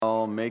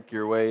make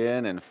your way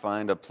in and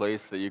find a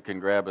place that you can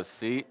grab a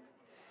seat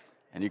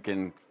and you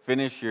can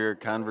finish your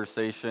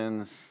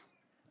conversations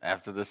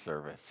after the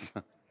service.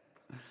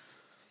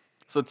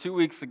 So 2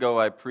 weeks ago,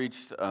 I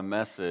preached a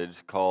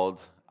message called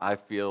I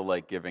Feel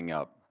Like Giving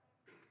Up.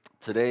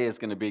 Today is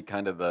going to be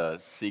kind of the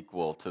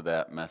sequel to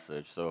that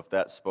message. So if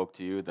that spoke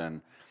to you,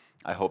 then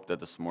I hope that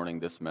this morning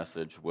this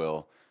message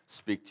will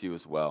speak to you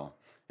as well.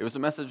 It was a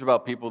message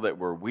about people that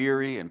were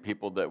weary and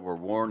people that were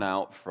worn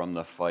out from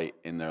the fight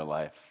in their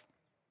life.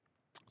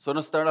 So I'm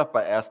going to start off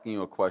by asking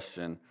you a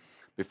question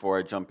before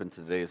I jump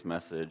into today's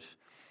message.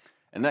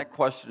 And that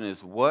question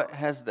is, what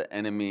has the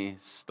enemy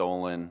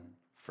stolen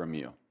from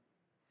you?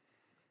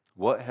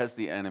 What has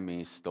the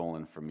enemy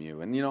stolen from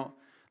you? And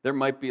there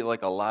might be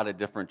like a lot of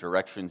different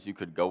directions you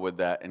could go with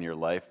that in your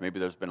life. Maybe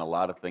there's been a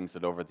lot of things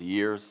that over the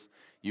years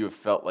you have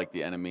felt like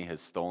the enemy has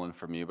stolen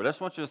from you. But I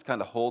just want you to just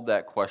kind of hold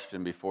that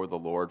question before the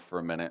Lord for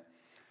a minute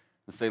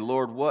and say,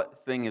 Lord,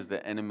 what thing is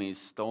the enemy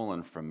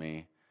stolen from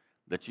me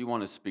that you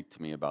want to speak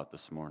to me about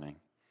this morning?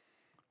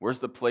 Where's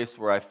the place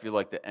where I feel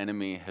like the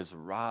enemy has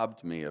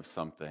robbed me of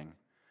something?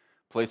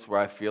 Place where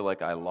I feel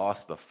like I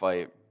lost the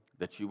fight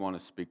that you want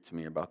to speak to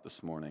me about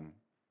this morning?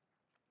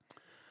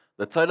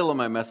 The title of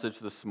my message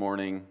this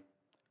morning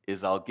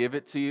is I'll give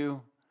it to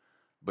you,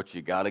 but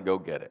you got to go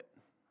get it.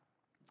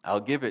 I'll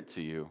give it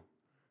to you,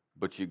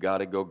 but you got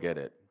to go get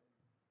it.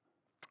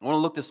 I want to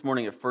look this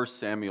morning at 1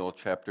 Samuel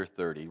chapter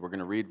 30. We're going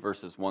to read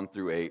verses 1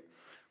 through 8.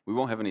 We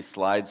won't have any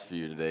slides for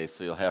you today,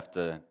 so you'll have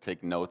to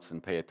take notes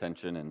and pay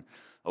attention and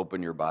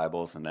open your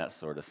Bibles and that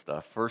sort of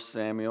stuff. 1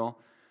 Samuel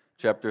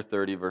chapter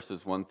 30,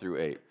 verses 1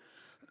 through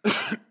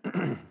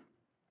 8.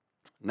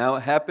 Now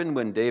it happened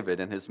when David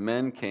and his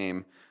men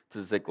came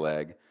to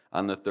Ziklag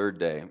on the third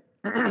day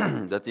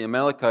that the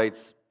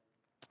Amalekites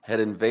had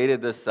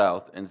invaded the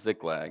south and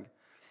Ziklag,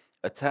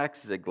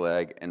 attacked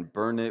Ziklag and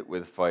burned it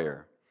with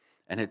fire,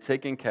 and had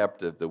taken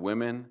captive the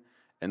women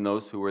and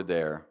those who were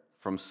there,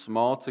 from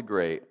small to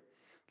great.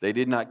 They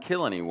did not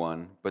kill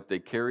anyone, but they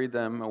carried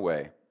them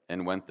away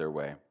and went their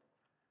way.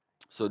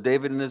 So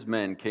David and his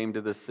men came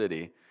to the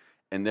city,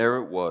 and there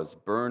it was,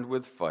 burned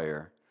with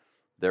fire.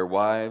 Their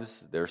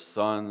wives, their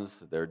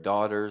sons, their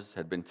daughters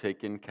had been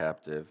taken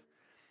captive.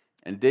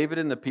 And David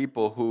and the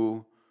people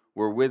who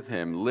were with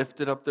him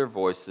lifted up their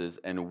voices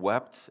and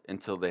wept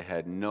until they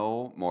had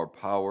no more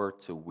power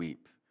to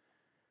weep.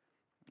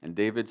 And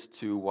David's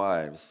two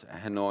wives,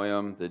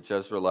 Ahinoam the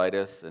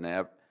Jezreelitess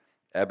and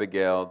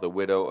Abigail, the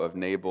widow of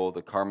Nabal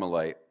the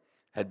Carmelite,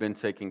 had been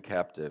taken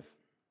captive.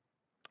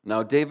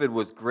 Now David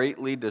was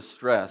greatly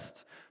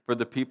distressed, for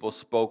the people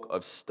spoke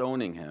of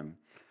stoning him,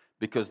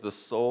 because the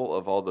soul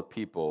of all the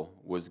people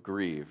was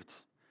grieved,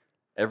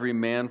 every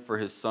man for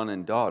his son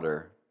and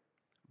daughter.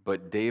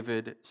 But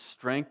David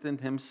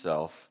strengthened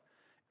himself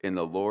in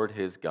the Lord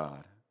his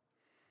God.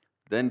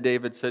 Then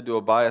David said to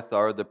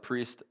Abiathar, the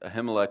priest,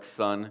 Ahimelech's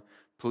son,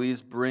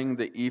 please bring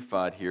the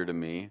ephod here to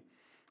me.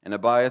 And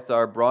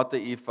Abiathar brought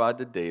the ephod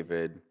to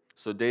David.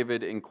 So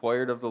David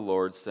inquired of the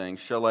Lord, saying,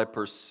 shall I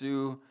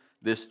pursue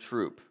this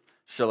troop?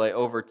 Shall I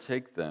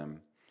overtake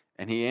them?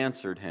 And he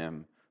answered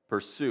him,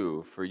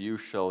 pursue, for you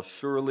shall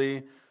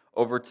surely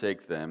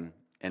overtake them,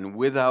 and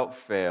without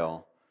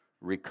fail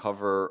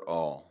recover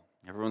all.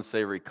 Everyone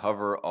say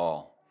recover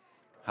all.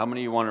 How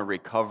many of you want to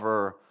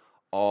recover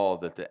all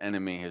that the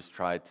enemy has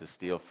tried to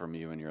steal from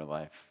you in your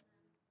life?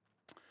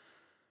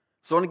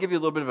 So I want to give you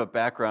a little bit of a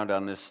background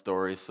on this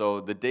story.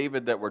 So the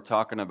David that we're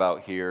talking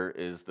about here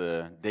is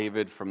the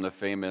David from the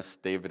famous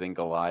David and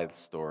Goliath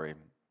story.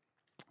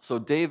 So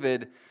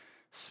David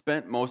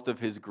spent most of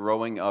his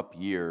growing up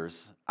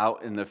years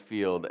out in the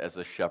field as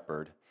a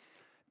shepherd.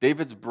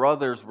 David's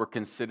brothers were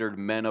considered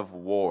men of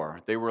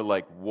war. They were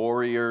like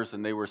warriors,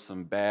 and they were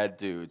some bad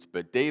dudes.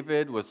 But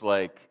David was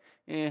like,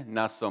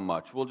 not so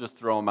much. We'll just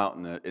throw him out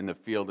in the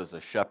field as a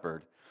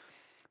shepherd.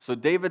 So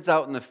David's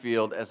out in the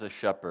field as a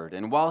shepherd.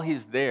 And while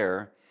he's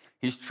there,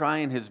 he's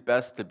trying his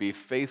best to be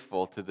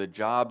faithful to the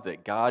job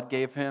that God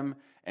gave him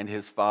and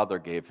his father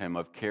gave him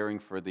of caring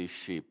for these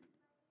sheep.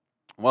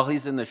 While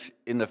he's in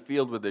the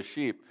field with the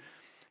sheep,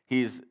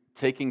 he's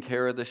taking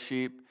care of the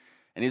sheep.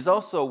 And he's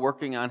also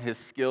working on his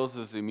skills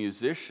as a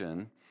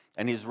musician,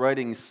 and he's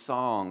writing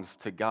songs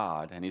to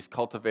God, and he's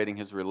cultivating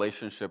his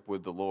relationship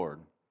with the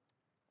Lord.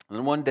 And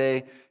then one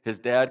day, his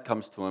dad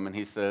comes to him, and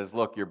he says,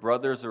 look, your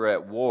brothers are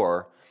at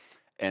war,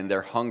 and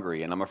they're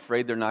hungry, and I'm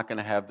afraid they're not going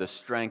to have the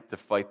strength to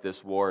fight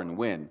this war and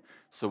win.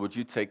 So would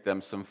you take them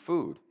some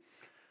food?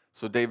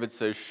 So David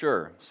says,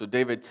 sure. So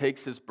David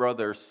takes his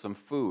brothers some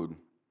food.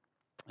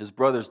 His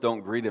brothers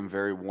don't greet him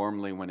very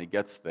warmly when he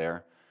gets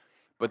there.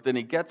 But then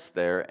he gets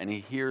there and he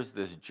hears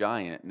this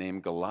giant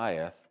named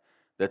Goliath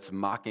that's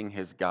mocking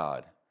his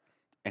God.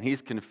 And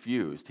he's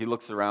confused. He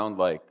looks around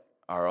like,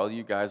 are all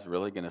you guys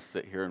really going to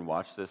sit here and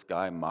watch this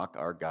guy mock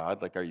our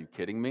God? Like, are you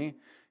kidding me?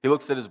 He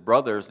looks at his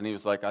brothers and he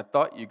was like, I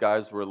thought you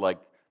guys were like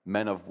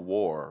men of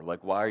war.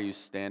 Like, why are you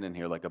standing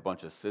here like a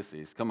bunch of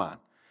sissies? Come on.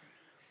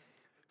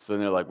 So then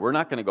they're like, we're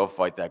not going to go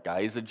fight that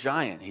guy. He's a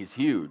giant. He's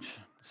huge.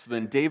 So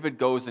then David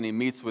goes and he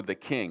meets with the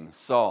king,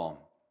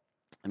 Saul.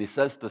 And he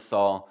says to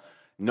Saul,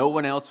 No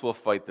one else will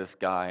fight this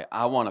guy.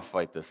 I want to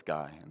fight this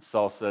guy. And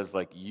Saul says,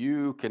 like,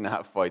 you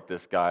cannot fight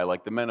this guy.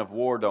 Like, the men of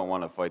war don't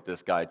want to fight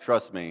this guy.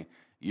 Trust me,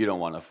 you don't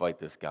want to fight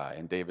this guy.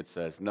 And David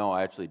says, no,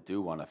 I actually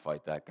do want to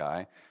fight that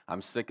guy.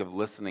 I'm sick of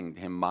listening to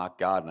him mock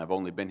God, and I've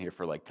only been here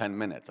for like 10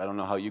 minutes. I don't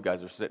know how you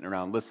guys are sitting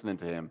around listening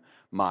to him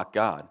mock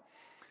God.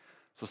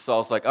 So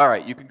Saul's like, all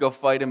right, you can go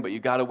fight him, but you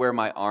got to wear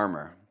my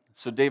armor.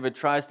 So David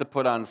tries to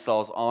put on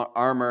Saul's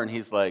armor, and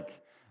he's like,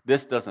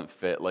 this doesn't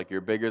fit. Like,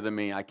 you're bigger than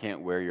me. I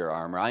can't wear your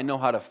armor. I know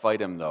how to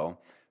fight him, though.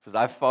 He says,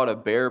 I fought a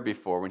bear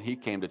before when he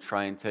came to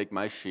try and take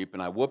my sheep,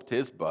 and I whooped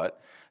his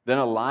butt. Then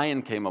a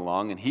lion came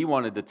along, and he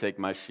wanted to take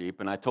my sheep,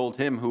 and I told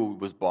him who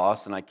was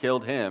boss, and I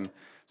killed him.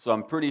 So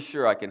I'm pretty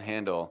sure I can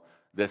handle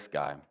this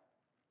guy.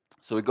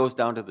 So he goes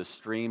down to the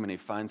stream, and he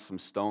finds some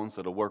stones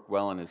that'll work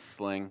well in his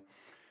sling.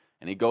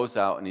 And he goes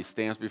out and he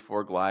stands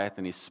before Goliath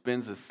and he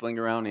spins his sling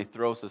around and he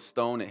throws a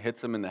stone. It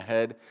hits him in the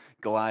head.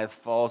 Goliath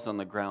falls on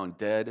the ground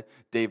dead.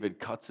 David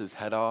cuts his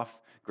head off,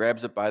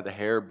 grabs it by the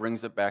hair,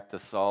 brings it back to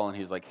Saul, and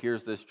he's like,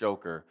 here's this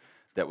joker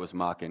that was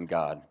mocking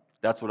God.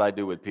 That's what I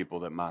do with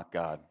people that mock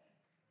God.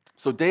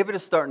 So David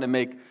is starting to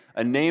make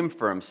a name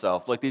for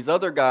himself. Like, these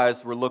other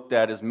guys were looked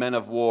at as men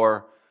of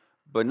war,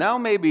 but now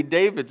maybe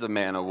David's a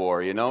man of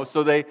war, you know?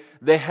 So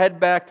they head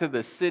back to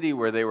the city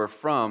where they were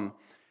from.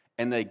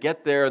 And they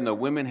get there, and the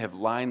women have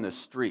lined the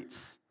streets,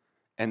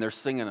 and they're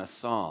singing a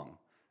song.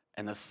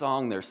 And the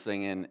song they're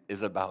singing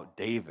is about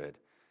David.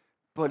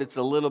 But it's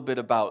a little bit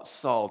about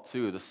Saul,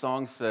 too. The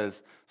song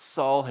says,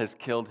 Saul has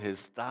killed his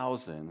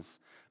thousands,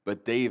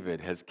 but David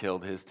has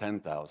killed his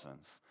 10,000s.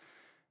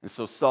 And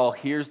so Saul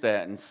hears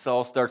that, and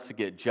Saul starts to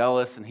get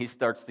jealous, and he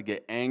starts to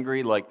get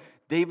angry. Like,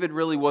 David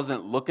really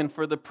wasn't looking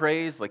for the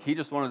praise. Like, he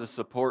just wanted to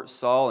support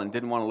Saul and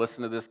didn't want to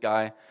listen to this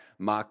guy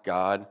mock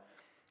God.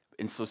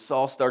 And so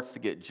Saul starts to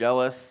get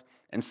jealous,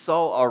 and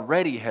Saul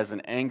already has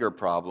an anger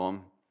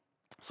problem.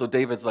 So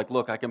David's like,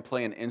 look, I can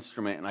play an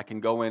instrument, and I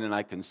can go in and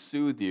I can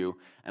soothe you,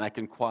 and I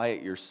can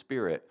quiet your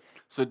spirit.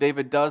 So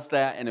David does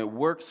that, and it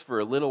works for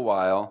a little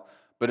while,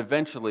 but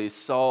eventually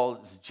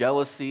Saul's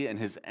jealousy and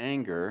his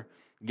anger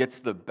gets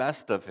the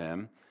best of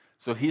him.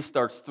 So he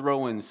starts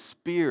throwing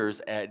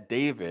spears at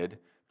David,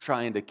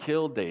 trying to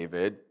kill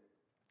David.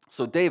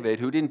 So David,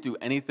 who didn't do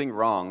anything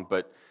wrong,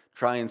 but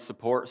try and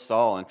support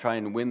Saul and try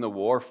and win the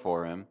war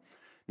for him.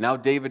 Now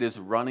David is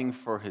running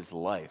for his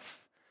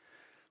life.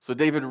 So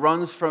David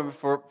runs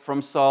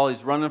from Saul.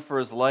 He's running for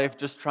his life,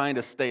 just trying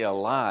to stay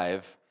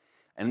alive.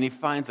 And then he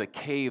finds a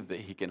cave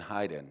that he can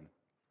hide in.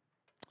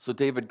 So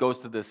David goes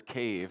to this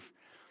cave,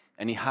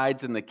 and he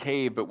hides in the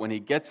cave. But when he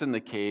gets in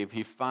the cave,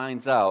 he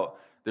finds out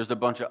there's a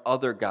bunch of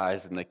other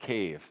guys in the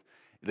cave.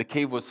 The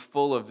cave was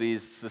full of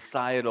these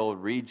societal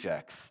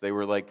rejects. They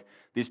were like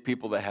these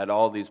people that had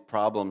all these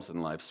problems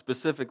in life.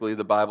 Specifically,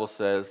 the Bible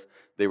says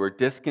they were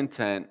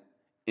discontent,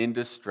 in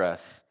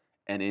distress,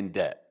 and in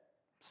debt.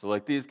 So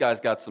like, these guys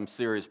got some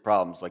serious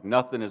problems. Like,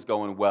 nothing is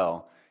going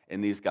well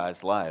in these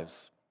guys'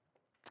 lives.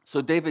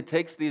 So David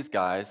takes these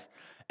guys,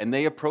 and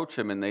they approach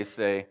him, and they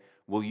say,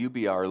 will you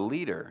be our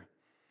leader?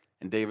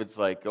 And David's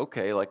like,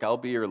 okay, like, I'll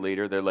be your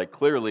leader. They're like,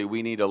 clearly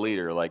we need a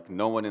leader. Like,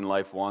 no one in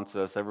life wants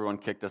us. Everyone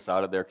kicked us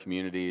out of their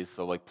communities.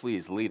 So like,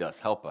 please lead us,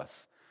 help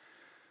us.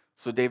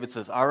 So David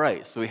says, all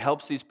right. So he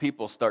helps these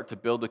people start to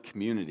build a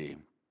community,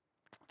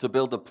 to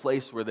build a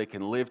place where they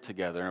can live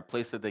together, and a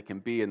place that they can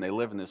be. And they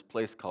live in this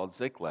place called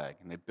Ziklag.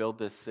 And they build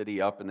this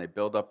city up, and they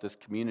build up this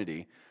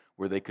community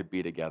where they could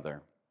be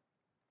together.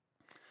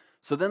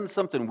 So then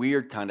something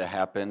weird kind of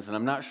happens, and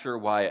I'm not sure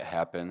why it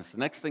happens. The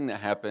next thing that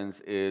happens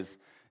is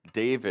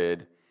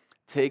David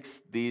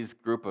takes these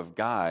group of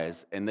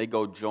guys, and they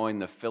go join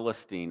the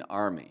Philistine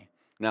army.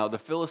 Now, the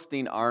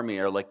Philistine army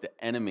are like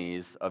the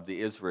enemies of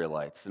the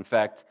Israelites. In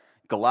fact,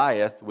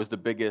 Goliath was the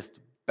biggest,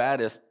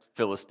 baddest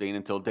Philistine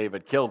until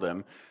David killed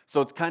him.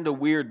 So it's kind of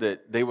weird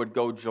that they would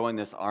go join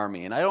this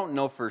army. And I don't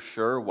know for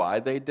sure why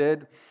they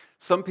did.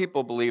 Some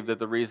people believe that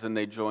the reason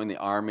they joined the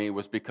army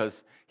was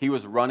because he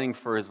was running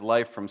for his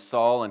life from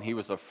Saul and he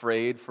was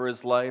afraid for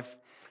his life.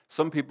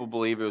 Some people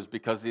believe it was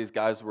because these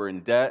guys were in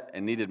debt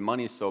and needed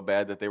money so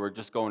bad that they were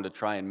just going to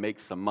try and make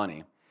some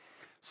money.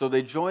 So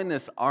they joined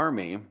this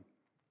army,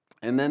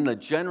 and then the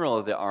general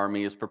of the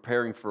army is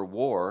preparing for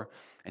war,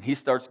 and he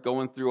starts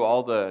going through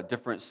all the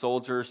different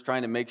soldiers,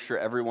 trying to make sure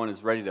everyone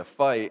is ready to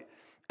fight.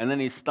 And then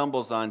he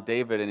stumbles on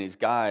David and his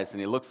guys, and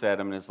he looks at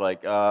them and is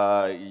like,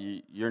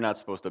 you're not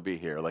supposed to be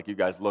here. Like, you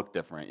guys look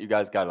different. You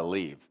guys got to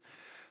leave.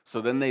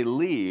 So then they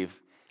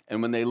leave,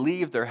 and when they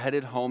leave, they're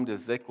headed home to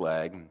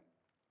Ziklag.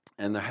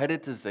 And they're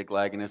headed to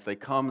Ziklag, and as they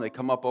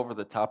come up over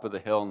the top of the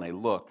hill, and they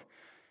look,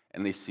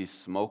 and they see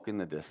smoke in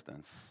the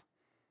distance.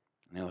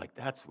 And they're like,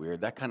 that's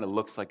weird. That kind of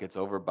looks like it's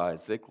over by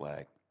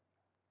Ziklag.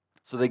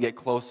 So they get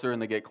closer,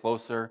 and they get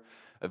closer.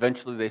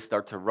 Eventually, they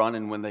start to run,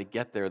 and when they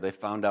get there, they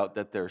found out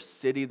that their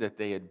city that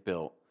they had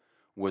built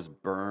was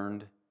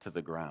burned to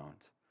the ground.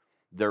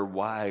 Their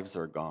wives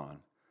are gone.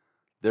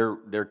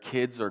 Their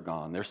kids are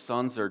gone. Their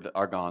sons are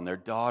gone. Their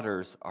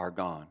daughters are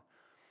gone.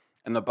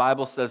 And the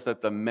Bible says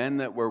that the men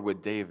that were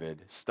with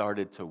David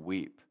started to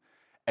weep.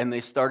 And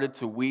they started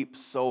to weep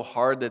so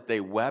hard that they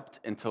wept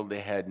until they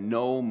had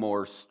no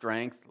more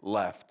strength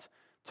left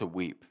to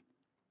weep.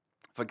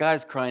 If a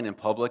guy's crying in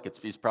public,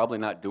 he's probably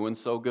not doing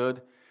so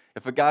good.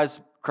 If a guy's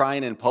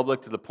crying in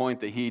public to the point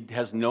that he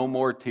has no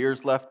more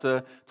tears left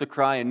to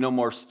cry and no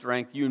more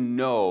strength, you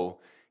know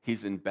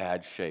he's in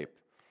bad shape.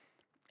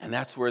 And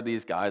that's where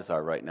these guys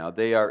are right now.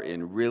 They are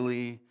in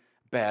really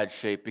bad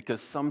shape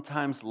because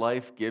sometimes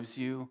life gives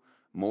you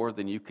more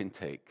than you can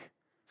take.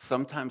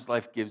 Sometimes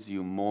life gives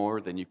you more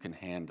than you can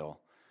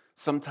handle.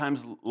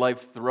 Sometimes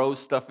life throws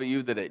stuff at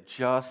you that it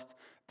just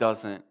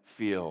doesn't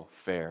feel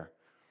fair.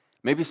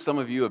 Maybe some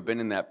of you have been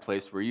in that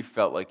place where you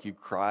felt like you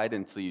cried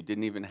until you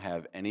didn't even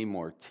have any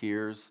more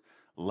tears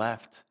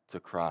left to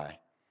cry.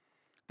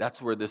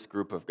 That's where this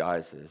group of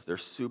guys is. They're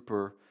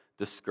super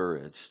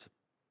discouraged.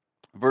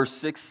 Verse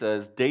 6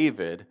 says,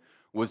 David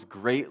was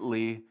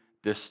greatly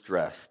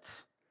distressed.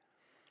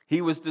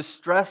 He was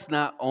distressed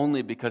not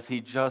only because he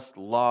just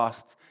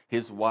lost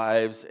his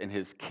wives and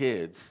his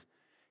kids.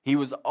 He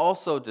was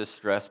also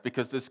distressed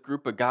because this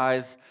group of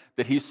guys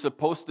that he's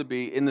supposed to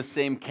be in the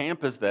same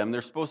camp as them,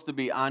 they're supposed to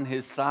be on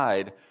his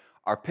side,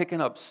 are picking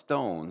up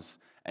stones,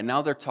 and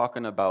now they're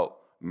talking about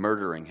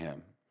murdering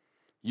him.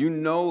 You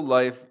know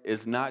life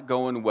is not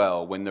going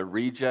well when the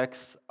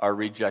rejects are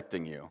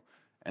rejecting you.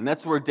 And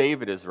that's where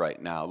David is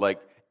right now. Like,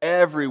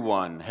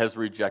 everyone has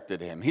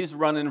rejected him. He's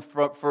running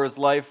for his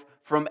life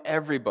from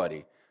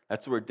everybody.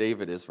 That's where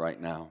David is right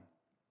now.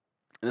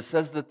 And it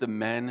says that the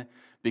men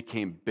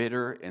became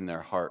bitter in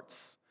their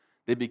hearts.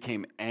 They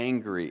became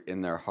angry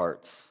in their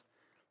hearts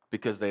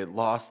because they had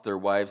lost their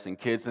wives and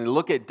kids. And they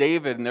look at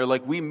David and they're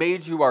like, we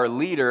made you our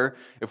leader.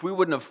 If we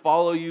wouldn't have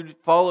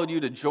followed you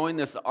to join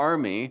this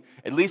army,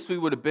 at least we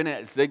would have been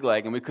at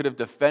Ziklag and we could have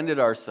defended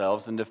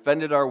ourselves and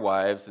defended our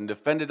wives and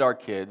defended our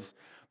kids.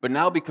 But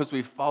now because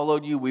we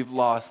followed you, we've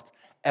lost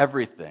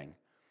everything.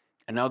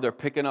 And now they're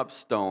picking up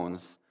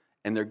stones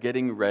and they're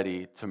getting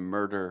ready to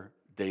murder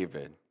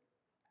David.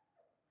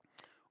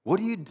 What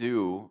do you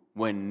do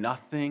when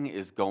nothing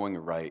is going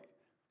right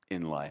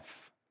in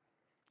life?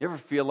 You ever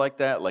feel like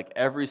that? Like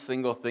every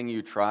single thing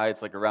you try,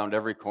 it's like around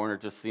every corner,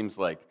 it just seems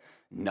like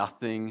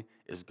nothing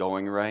is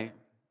going right.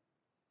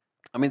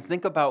 I mean,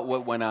 think about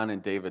what went on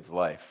in David's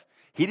life.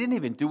 He didn't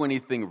even do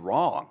anything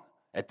wrong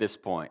at this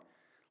point.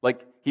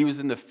 Like, he was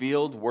in the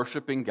field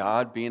worshiping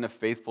God, being a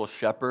faithful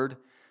shepherd.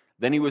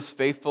 Then he was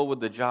faithful with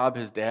the job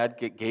his dad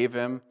gave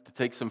him to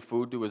take some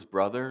food to his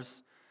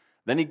brothers.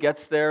 Then he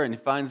gets there and he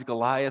finds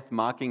Goliath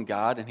mocking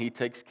God, and he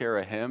takes care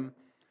of him.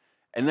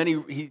 And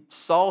then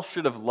Saul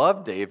should have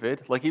loved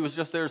David. Like, he was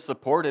just there to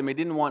support him. He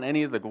didn't want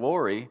any of the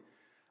glory.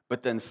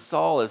 But then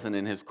Saul isn't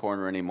in his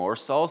corner anymore.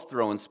 Saul's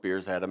throwing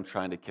spears at him,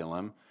 trying to kill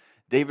him.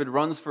 David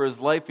runs for his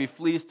life. He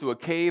flees to a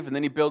cave, and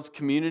then he builds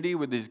community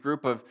with this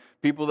group of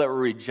people that were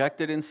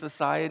rejected in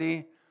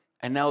society.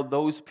 And now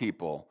those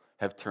people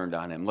have turned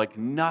on him. Like,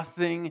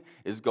 nothing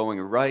is going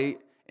right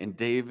in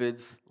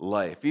David's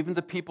life. Even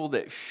the people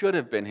that should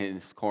have been in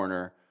his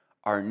corner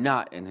are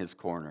not in his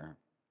corner.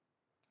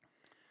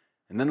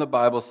 And then the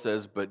Bible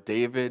says, but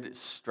David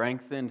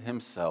strengthened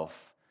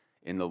himself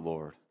in the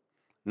Lord.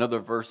 Another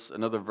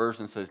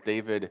version says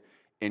David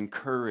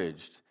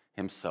encouraged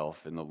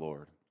himself in the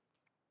Lord.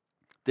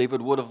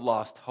 David would have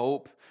lost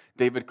hope.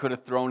 David could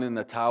have thrown in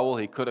the towel.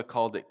 He could have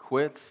called it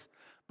quits.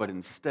 But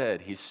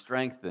instead, he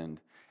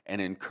strengthened and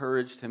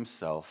encouraged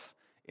himself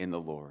in the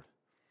Lord.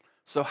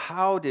 So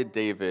how did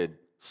David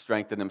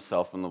strengthen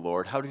himself in the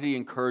Lord? How did he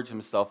encourage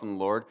himself in the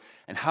Lord?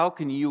 And how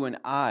can you and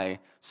I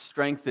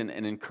strengthen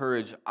and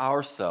encourage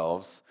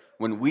ourselves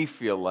when we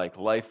feel like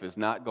life is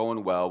not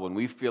going well, when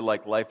we feel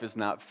like life is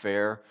not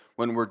fair,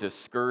 when we're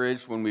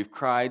discouraged, when we've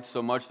cried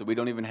so much that we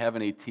don't even have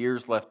any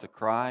tears left to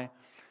cry?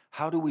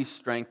 How do we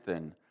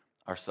strengthen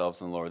ourselves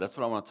in the Lord? That's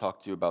what I want to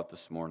talk to you about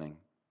this morning.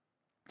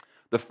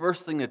 The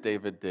first thing that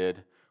David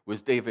did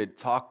was David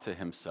talked to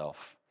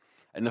himself.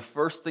 And the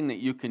first thing that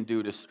you can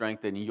do to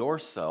strengthen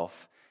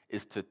yourself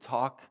is to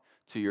talk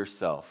to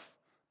yourself.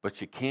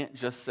 But you can't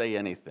just say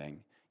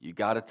anything. You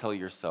got to tell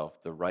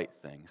yourself the right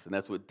things. And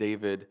that's what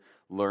David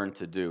learned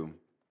to do.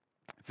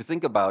 If you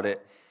think about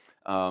it,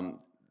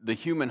 the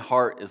human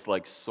heart is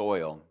like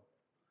soil.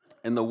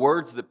 And the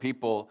words that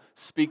people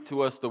speak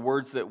to us, the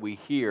words that we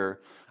hear,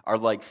 are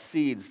like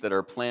seeds that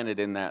are planted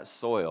in that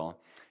soil.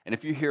 And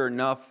if you hear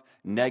enough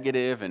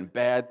negative and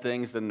bad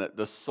things, then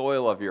the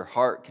soil of your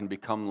heart can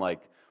become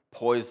like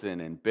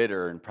poison and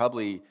bitter. And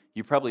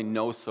you probably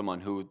know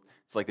someone who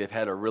it's like they've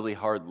had a really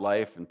hard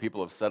life and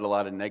people have said a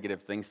lot of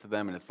negative things to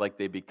them, and it's like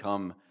they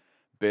become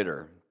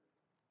bitter.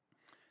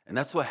 And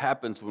that's what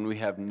happens when we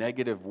have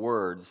negative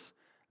words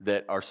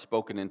that are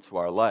spoken into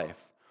our life.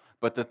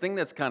 But the thing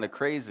that's kind of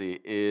crazy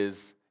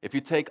is if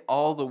you take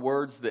all the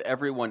words that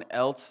everyone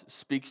else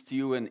speaks to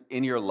you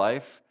in your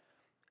life,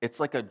 it's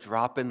like a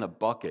drop in the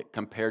bucket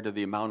compared to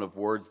the amount of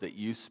words that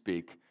you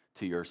speak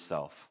to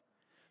yourself.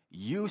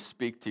 You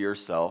speak to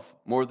yourself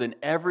more than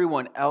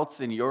everyone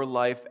else in your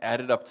life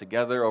added up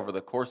together over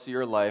the course of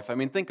your life. I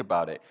mean, think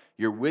about it.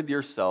 You're with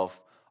yourself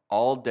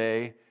all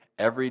day,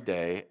 every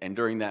day, and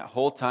during that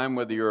whole time,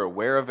 whether you're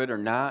aware of it or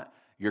not,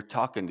 you're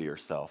talking to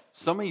yourself.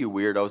 Some of you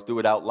weirdos do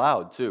it out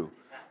loud too.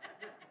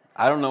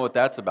 I don't know what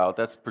that's about.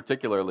 That's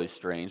particularly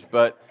strange.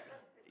 But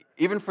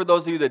even for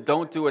those of you that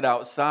don't do it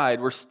outside,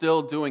 we're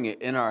still doing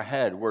it in our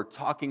head. We're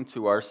talking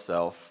to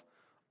ourselves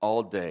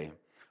all day.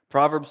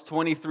 Proverbs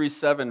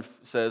 23:7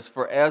 says,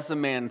 "For as a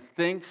man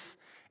thinks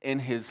in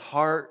his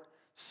heart,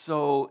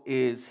 so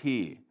is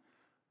he."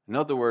 In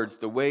other words,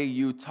 the way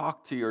you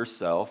talk to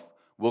yourself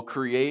will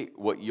create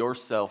what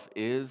yourself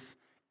is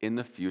in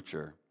the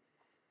future.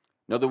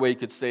 Another way you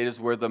could say it is,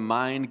 where the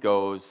mind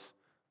goes,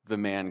 the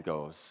man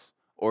goes.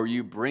 Or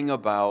you bring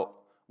about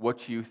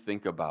what you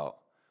think about.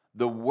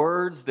 The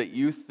words that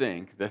you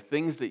think, the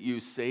things that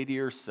you say to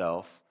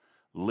yourself,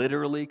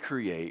 literally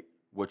create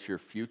what your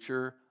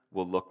future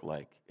will look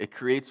like. It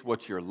creates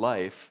what your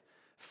life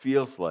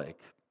feels like.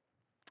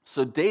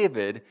 So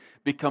David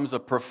becomes a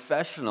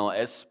professional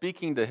at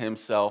speaking to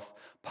himself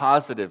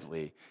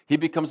positively. He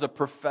becomes a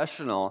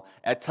professional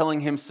at telling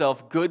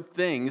himself good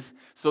things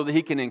so that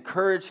he can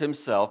encourage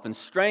himself and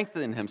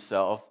strengthen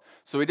himself,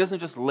 so he doesn't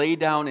just lay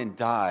down and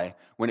die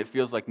when it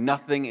feels like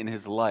nothing in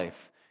his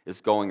life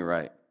is going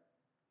right.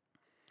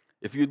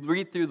 If you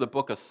read through the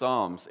book of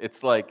Psalms,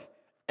 it's like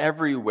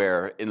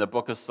everywhere in the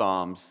book of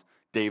Psalms,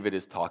 David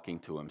is talking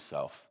to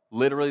himself.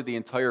 Literally, the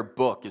entire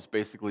book is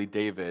basically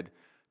David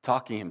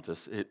talking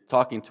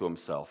to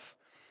himself.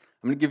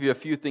 I'm going to give you a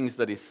few things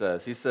that he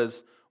says. He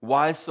says,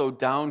 "Why so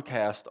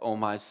downcast, O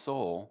my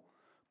soul?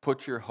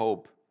 Put your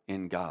hope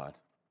in God."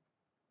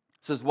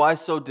 He says, "Why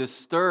so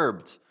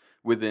disturbed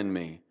within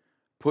me?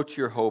 Put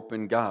your hope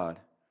in God."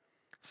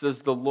 He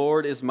says, "The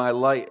Lord is my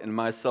light and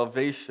my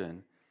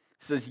salvation."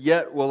 He says,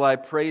 "Yet will I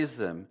praise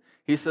him."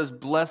 He says,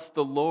 "Bless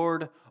the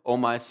Lord, O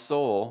my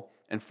soul,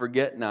 and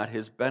forget not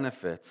his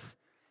benefits."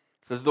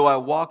 He says, "Though I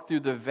walk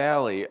through the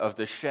valley of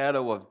the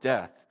shadow of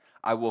death,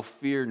 I will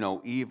fear no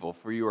evil,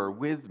 for you are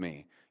with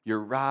me. Your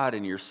rod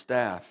and your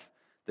staff,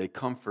 they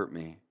comfort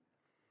me."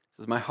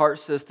 He says, "My heart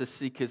says to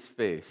seek his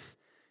face.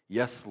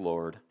 Yes,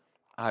 Lord,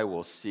 I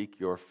will seek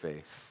your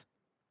face."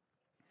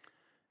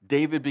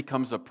 David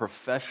becomes a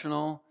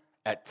professional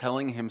at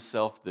telling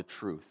himself the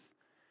truth.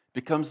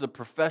 Becomes a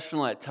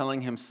professional at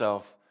telling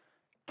himself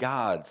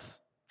God's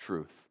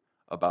truth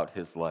about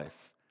his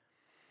life.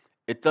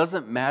 It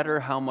doesn't matter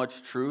how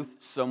much truth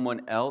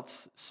someone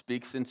else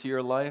speaks into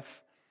your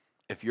life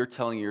if you're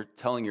telling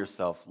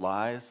yourself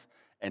lies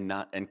and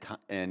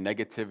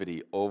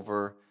negativity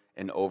over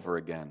and over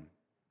again.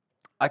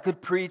 I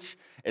could preach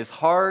as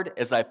hard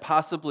as I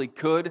possibly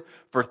could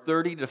for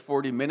 30 to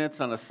 40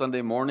 minutes on a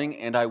Sunday morning,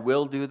 and I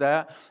will do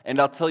that. And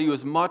I'll tell you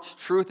as much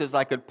truth as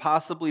I could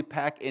possibly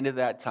pack into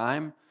that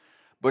time.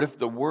 But if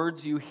the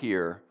words you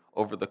hear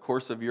over the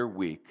course of your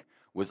week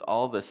was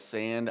all the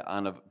sand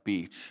on a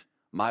beach,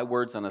 my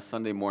words on a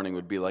Sunday morning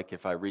would be like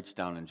if I reached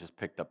down and just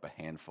picked up a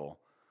handful.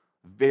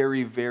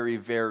 Very, very,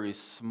 very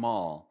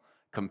small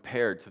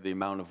compared to the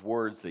amount of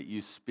words that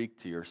you speak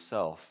to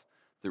yourself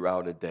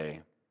throughout a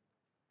day.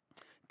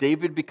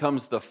 David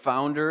becomes the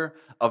founder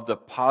of the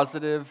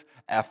positive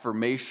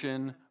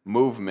affirmation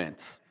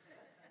movement.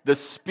 The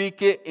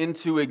speak it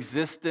into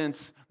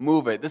existence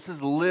movement. This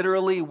is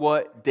literally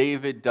what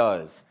David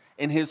does.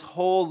 In his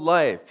whole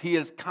life, he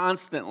is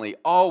constantly,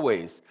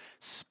 always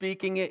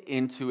speaking it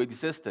into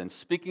existence,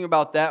 speaking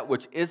about that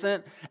which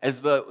isn't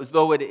as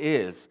though it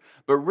is.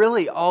 But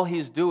really, all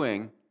he's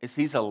doing is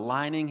he's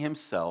aligning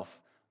himself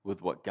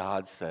with what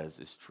God says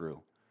is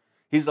true.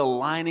 He's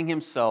aligning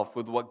himself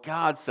with what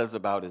God says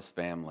about his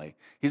family.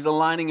 He's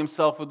aligning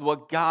himself with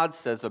what God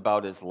says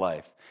about his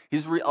life.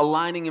 He's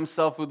aligning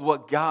himself with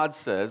what God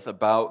says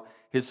about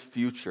his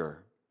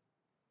future.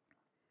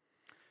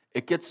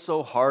 It gets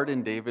so hard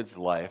in David's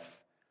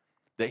life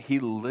that he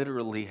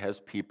literally has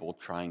people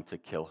trying to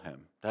kill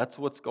him. That's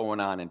what's going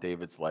on in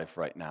David's life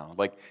right now.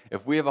 Like,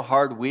 if we have a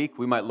hard week,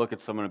 we might look at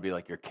someone and be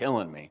like, "You're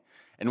killing me."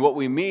 And what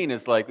we mean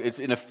is like, it's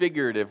in a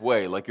figurative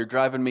way, like, "You're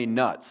driving me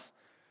nuts."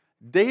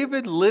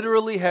 David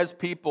literally has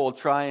people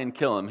try and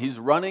kill him. He's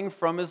running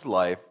from his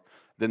life,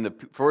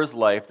 for his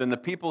life. Then the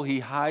people he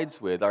hides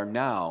with are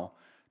now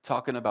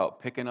talking about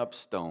picking up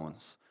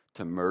stones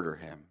to murder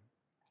him.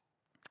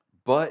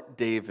 But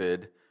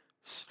David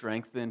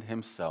strengthened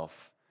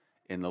himself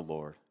in the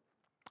Lord.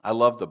 I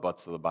love the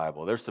butts of the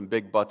Bible. There's some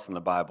big butts in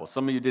the Bible.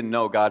 Some of you didn't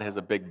know God has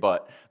a big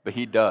butt, but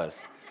he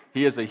does.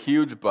 He has a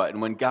huge butt.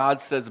 And when God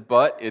says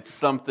but, it's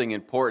something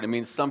important. It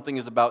means something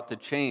is about to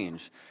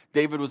change.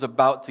 David was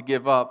about to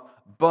give up,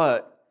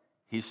 but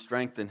he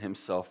strengthened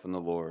himself in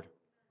the Lord.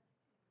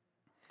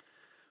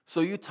 So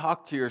you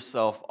talk to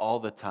yourself all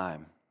the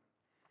time.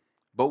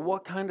 But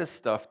what kind of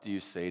stuff do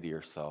you say to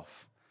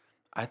yourself?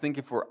 I think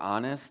if we're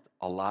honest,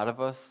 a lot of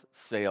us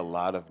say a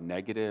lot of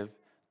negative,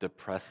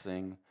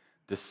 depressing,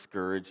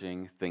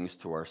 discouraging things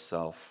to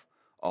ourselves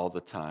all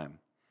the time.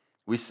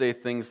 We say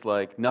things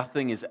like,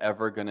 "Nothing is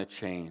ever going to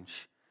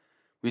change."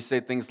 We say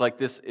things like,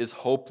 "This is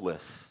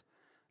hopeless.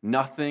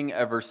 Nothing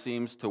ever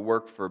seems to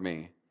work for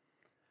me.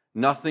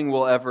 Nothing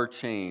will ever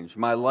change.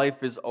 My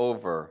life is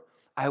over.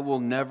 I will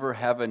never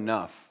have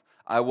enough.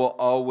 I will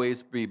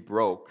always be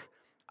broke.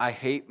 I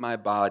hate my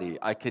body.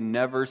 I can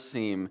never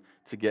seem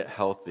to get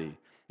healthy.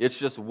 It's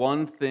just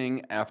one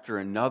thing after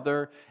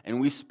another,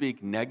 and we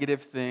speak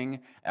negative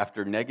thing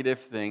after negative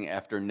thing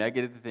after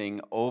negative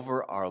thing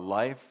over our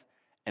life,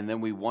 and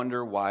then we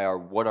wonder why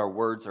what our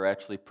words are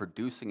actually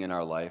producing in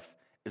our life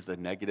is the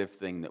negative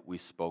thing that we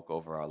spoke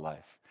over our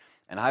life.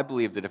 And I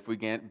believe that if we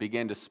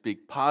began to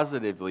speak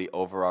positively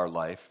over our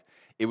life,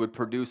 it would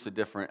produce a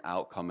different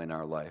outcome in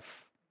our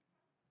life.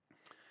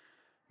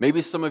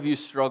 Maybe some of you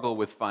struggle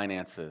with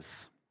finances.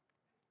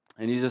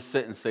 And you just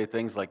sit and say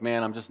things like,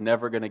 man, I'm just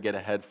never going to get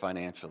ahead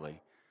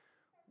financially.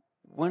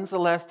 When's the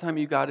last time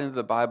you got into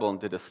the Bible and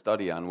did a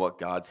study on what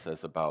God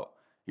says about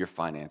your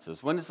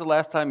finances? When is the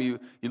last time you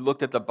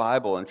looked at the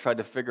Bible and tried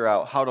to figure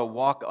out how to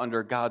walk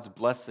under God's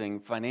blessing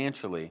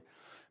financially?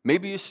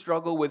 Maybe you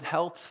struggle with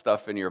health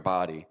stuff in your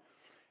body.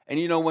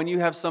 And when you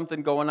have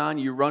something going on,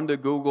 you run to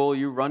Google,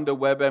 you run to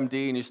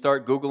WebMD, and you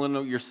start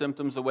Googling your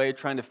symptoms away,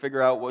 trying to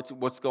figure out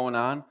what's going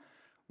on.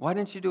 Why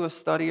didn't you do a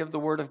study of the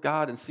Word of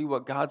God and see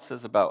what God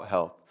says about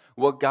health,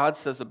 what God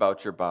says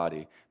about your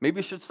body? Maybe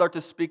you should start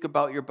to speak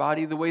about your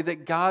body the way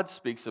that God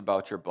speaks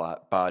about your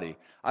body.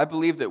 I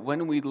believe that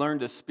when we learn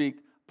to speak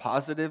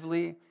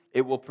positively,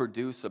 it will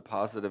produce a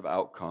positive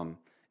outcome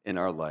in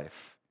our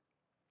life.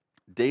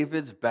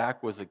 David's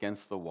back was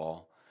against the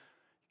wall.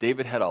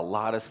 David had a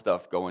lot of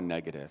stuff going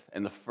negative.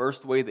 And the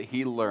first way that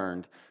he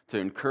learned to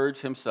encourage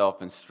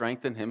himself and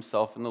strengthen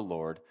himself in the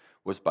Lord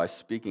was by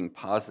speaking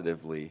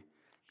positively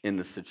in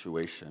the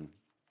situation.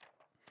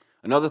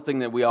 Another thing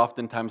that we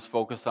oftentimes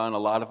focus on, a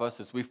lot of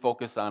us, is we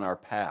focus on our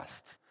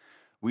past.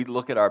 We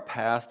look at our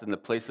past and the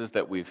places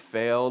that we've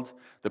failed,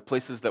 the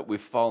places that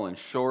we've fallen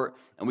short,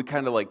 and we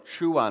kind of like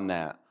chew on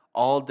that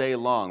all day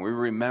long. We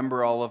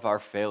remember all of our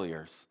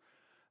failures.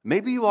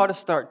 Maybe you ought to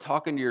start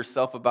talking to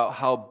yourself about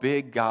how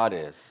big God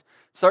is.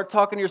 Start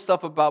talking to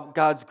yourself about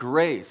God's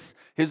grace,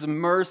 His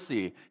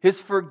mercy,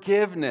 His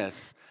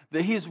forgiveness,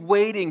 that He's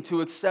waiting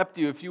to accept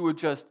you if you would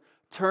just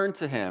turn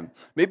to Him.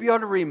 Maybe you ought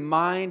to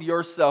remind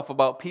yourself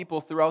about people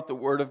throughout the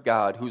Word of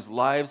God whose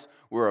lives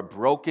were a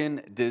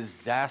broken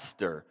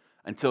disaster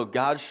until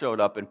God showed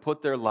up and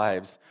put their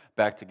lives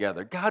back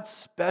together. God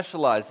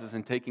specializes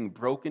in taking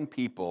broken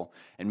people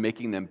and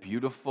making them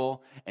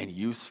beautiful and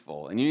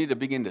useful. And you need to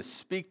begin to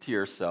speak to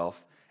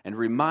yourself and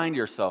remind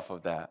yourself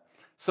of that.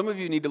 Some of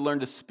you need to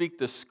learn to speak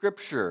the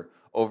Scripture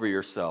over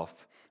yourself.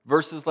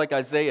 Verses like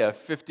Isaiah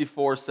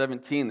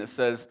 54:17 that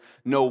says,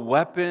 "No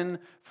weapon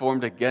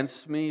formed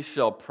against me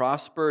shall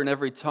prosper, and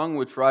every tongue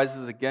which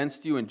rises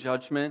against you in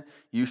judgment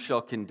you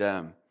shall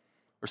condemn."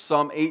 Or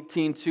Psalm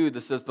 18:2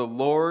 that says, "The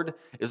Lord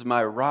is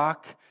my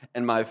rock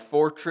and my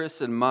fortress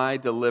and my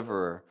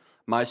deliverer,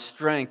 my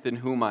strength in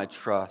whom I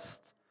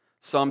trust."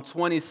 Psalm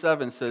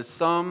 27 says,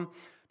 "Some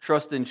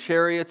trust in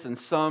chariots and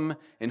some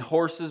in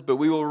horses, but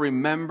we will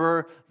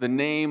remember the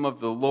name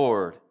of the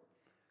Lord."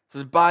 It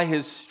says, "By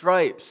His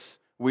stripes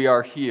we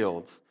are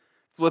healed."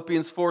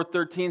 Philippians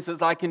 4:13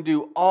 says, "I can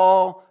do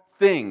all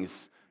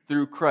things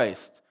through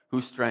Christ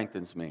who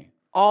strengthens me."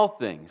 All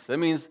things. That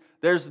means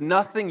there's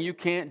nothing you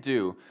can't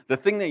do. The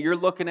thing that you're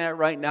looking at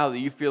right now that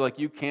you feel like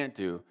you can't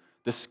do,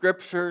 the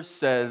Scripture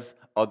says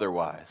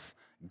otherwise.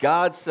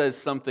 God says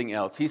something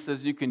else. He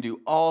says you can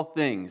do all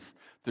things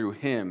through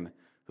Him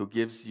who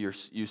gives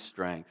you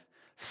strength.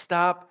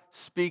 Stop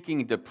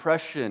speaking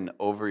depression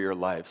over your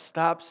life.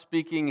 Stop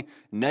speaking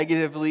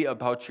negatively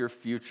about your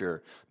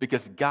future,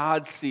 because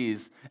God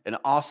sees an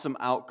awesome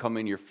outcome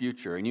in your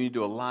future, and you need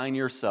to align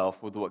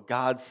yourself with what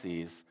God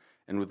sees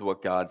and with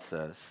what God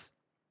says.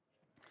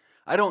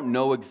 I don't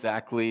know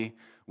exactly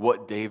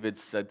what David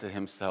said to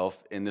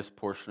himself in this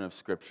portion of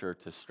Scripture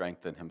to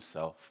strengthen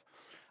himself.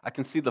 I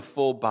can see the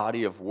full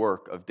body of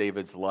work of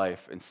David's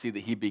life and see that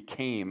he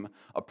became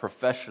a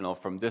professional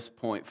from this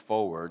point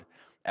forward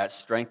at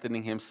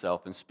strengthening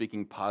himself and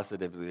speaking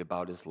positively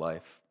about his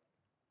life.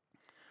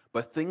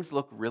 But things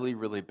look really,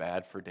 really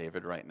bad for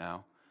David right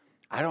now.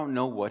 I don't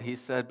know what he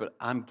said, but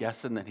I'm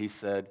guessing that he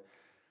said,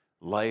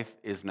 life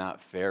is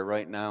not fair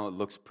right now. It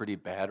looks pretty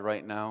bad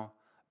right now,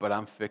 but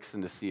I'm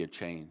fixing to see a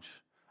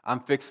change. I'm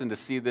fixing to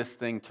see this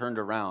thing turned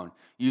around.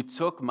 You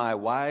took my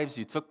wives,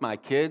 you took my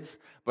kids,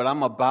 but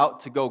I'm about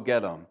to go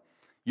get them.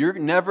 You're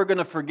never going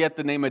to forget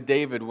the name of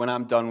David when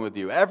I'm done with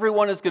you.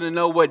 Everyone is going to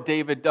know what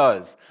David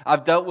does.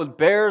 I've dealt with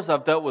bears,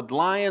 I've dealt with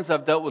lions,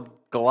 I've dealt with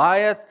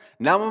Goliath.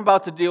 Now I'm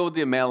about to deal with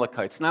the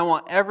Amalekites. And I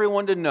want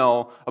everyone to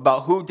know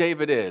about who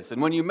David is.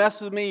 And when you mess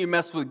with me, you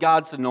mess with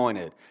God's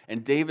anointed.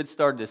 And David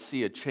started to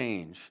see a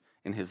change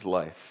in his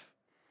life.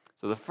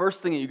 So the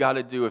first thing that you got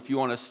to do if you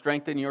want to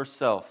strengthen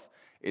yourself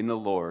in the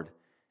Lord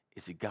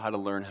is you got to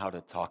learn how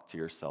to talk to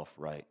yourself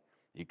right.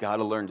 You got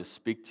to learn to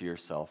speak to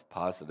yourself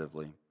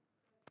positively.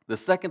 The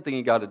second thing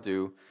you got to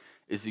do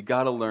is you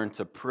got to learn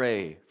to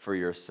pray for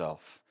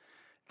yourself.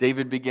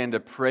 David began to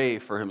pray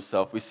for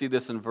himself. We see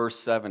this in verse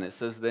 7. It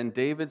says, "Then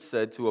David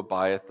said to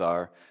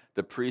Abiathar,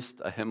 the priest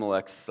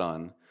Ahimelech's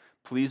son,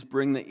 'Please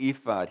bring the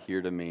ephod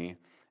here to me.'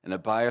 And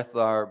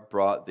Abiathar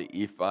brought the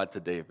ephod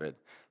to David."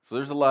 So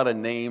there's a lot of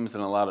names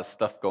and a lot of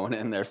stuff going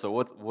in there. So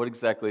what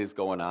exactly is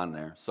going on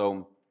there?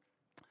 So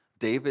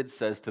David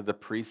says to the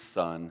priest's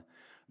son,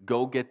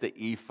 "Go get the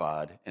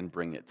ephod and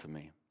bring it to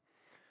me."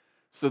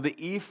 So the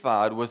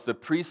ephod was the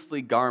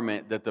priestly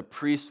garment that the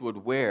priest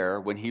would wear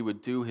when he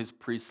would do his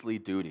priestly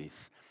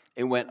duties.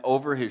 It went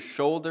over his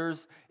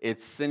shoulders,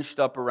 it cinched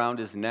up around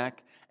his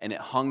neck, and it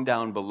hung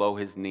down below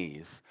his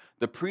knees.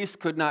 The priest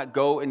could not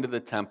go into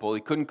the temple.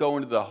 He couldn't go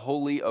into the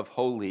Holy of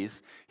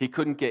Holies. He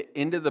couldn't get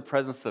into the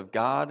presence of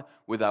God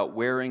without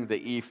wearing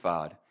the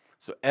ephod.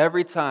 So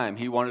every time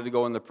he wanted to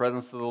go in the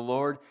presence of the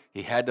Lord,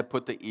 he had to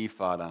put the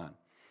ephod on.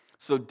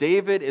 So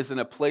David is in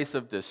a place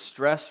of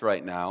distress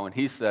right now, and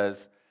he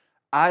says,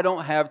 I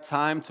don't have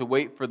time to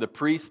wait for the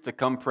priest to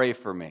come pray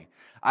for me.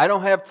 I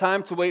don't have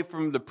time to wait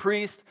for the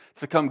priest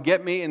to come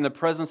get me in the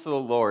presence of the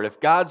Lord.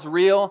 If God's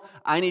real,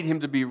 I need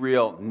him to be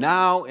real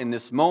now, in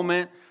this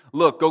moment.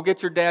 Look, go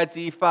get your dad's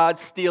ephod,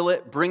 steal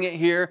it, bring it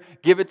here,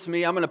 give it to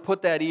me. I'm going to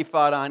put that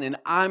ephod on, and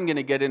I'm going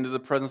to get into the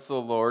presence of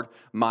the Lord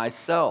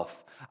myself.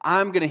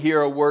 I'm going to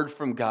hear a word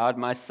from God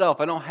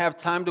myself. I don't have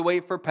time to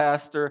wait for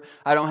pastor.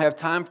 I don't have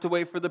time to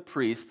wait for the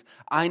priest.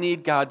 I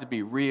need God to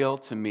be real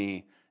to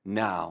me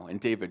now. And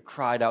David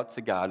cried out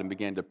to God and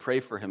began to pray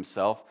for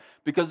himself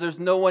because there's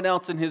no one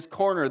else in his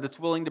corner that's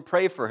willing to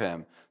pray for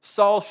him.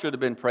 Saul should have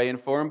been praying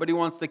for him, but he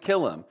wants to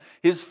kill him.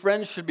 His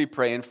friends should be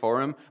praying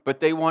for him, but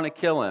they want to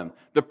kill him.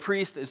 The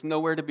priest is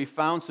nowhere to be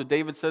found, so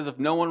David says, if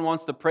no one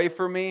wants to pray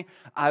for me,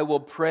 I will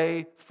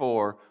pray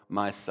for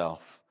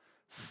myself.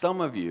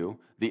 Some of you,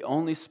 the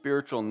only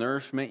spiritual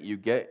nourishment you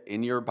get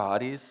in your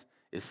bodies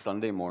is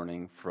Sunday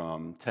morning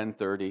from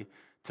 10:30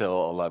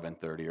 till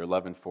 11:30 or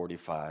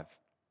 11:45.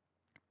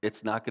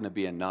 It's not going to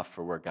be enough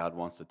for where God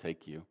wants to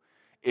take you.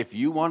 If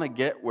you want to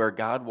get where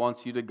God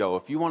wants you to go,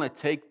 if you want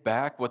to take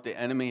back what the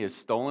enemy has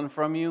stolen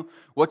from you,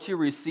 what you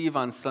receive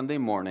on Sunday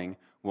morning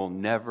will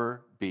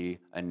never be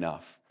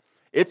enough.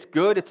 It's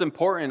good, it's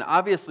important.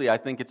 Obviously, I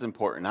think it's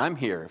important. I'm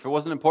here. If it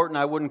wasn't important,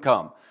 I wouldn't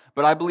come.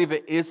 But I believe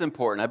it is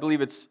important. I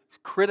believe it's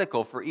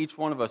critical for each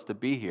one of us to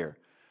be here.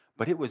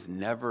 But it was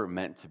never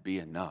meant to be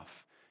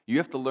enough. You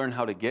have to learn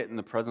how to get in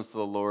the presence of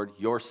the Lord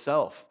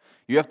yourself.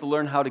 You have to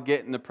learn how to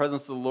get in the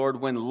presence of the Lord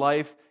when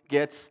life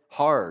gets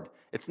hard.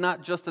 It's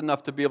not just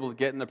enough to be able to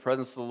get in the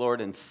presence of the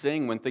Lord and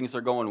sing when things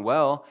are going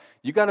well.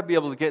 You got to be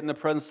able to get in the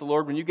presence of the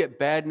Lord when you get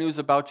bad news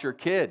about your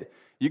kid.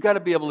 You got to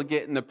be able to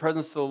get in the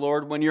presence of the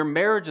Lord when your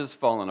marriage is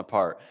falling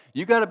apart.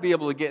 You got to be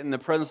able to get in the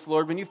presence of the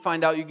Lord when you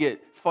find out you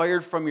get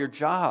fired from your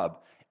job.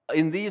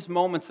 In these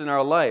moments in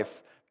our life,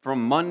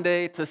 from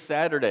Monday to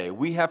Saturday,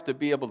 we have to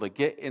be able to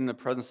get in the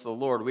presence of the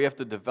Lord. We have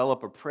to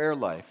develop a prayer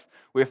life.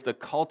 We have to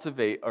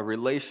cultivate a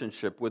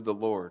relationship with the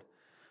Lord.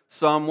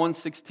 Psalm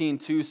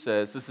 116:2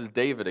 says, this is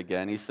David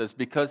again, he says,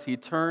 because he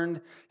turned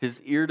his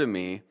ear to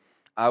me,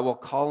 I will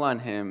call on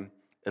him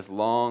as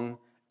long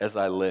as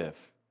I live.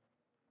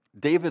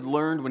 David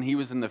learned when he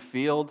was in the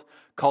field,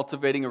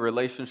 cultivating a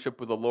relationship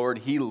with the Lord,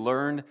 he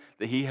learned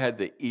that he had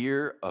the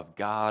ear of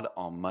God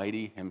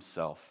Almighty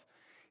himself.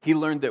 He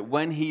learned that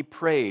when he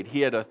prayed,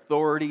 he had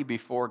authority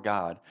before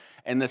God.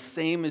 And the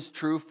same is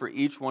true for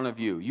each one of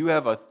you. You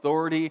have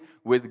authority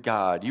with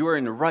God. You are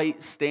in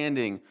right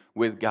standing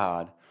with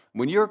God.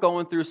 When you're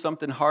going through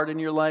something hard in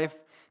your life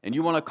and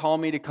you want to call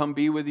me to come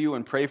be with you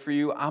and pray for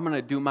you, I'm going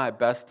to do my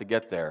best to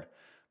get there.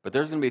 But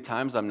there's going to be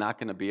times I'm not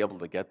going to be able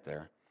to get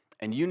there.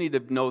 And you need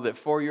to know that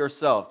for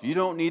yourself. You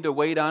don't need to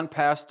wait on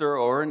pastor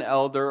or an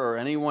elder or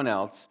anyone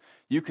else.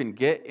 You can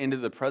get into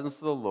the presence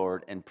of the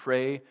Lord and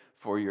pray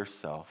for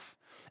yourself.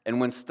 And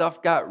when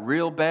stuff got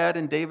real bad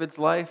in David's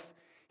life,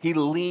 he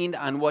leaned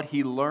on what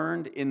he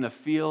learned in the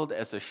field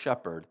as a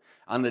shepherd,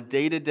 on the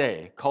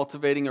day-to-day,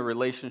 cultivating a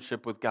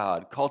relationship with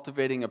God,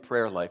 cultivating a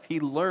prayer life. He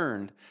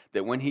learned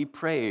that when he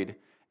prayed,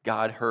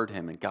 God heard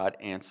him and God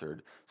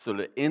answered. So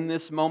that in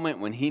this moment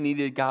when he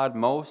needed God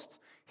most,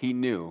 he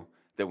knew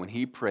that when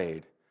he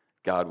prayed,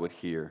 God would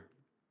hear.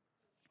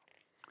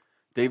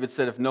 David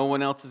said, if no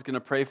one else is going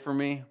to pray for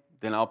me,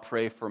 then I'll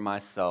pray for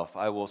myself.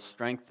 I will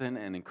strengthen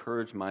and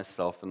encourage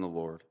myself in the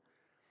Lord.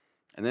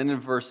 And then in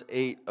verse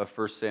 8 of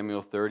 1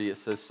 Samuel 30, it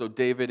says, so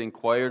David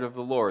inquired of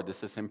the Lord,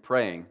 this is him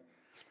praying,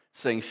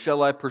 saying,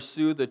 shall I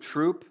pursue the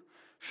troop?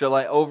 Shall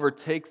I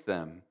overtake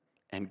them?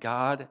 And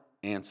God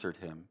answered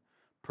him,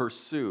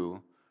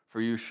 pursue, for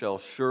you shall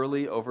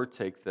surely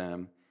overtake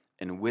them,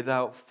 and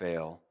without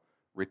fail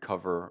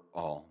recover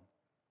all.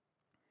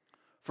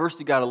 First,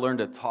 you got to learn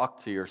to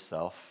talk to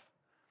yourself.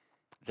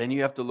 Then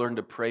you have to learn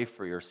to pray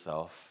for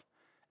yourself.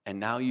 And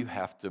now you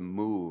have to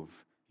move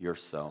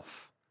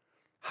yourself.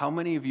 How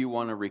many of you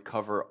want to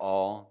recover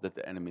all that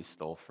the enemy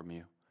stole from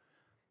you?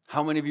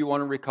 How many of you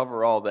want to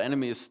recover all? The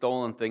enemy has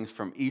stolen things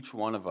from each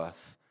one of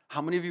us.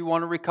 How many of you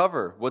want to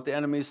recover what the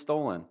enemy has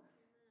stolen?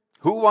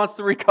 Who wants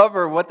to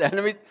recover what the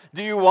enemy...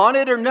 Do you want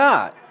it or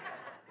not?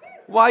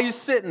 Why are you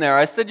sitting there?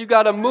 I said you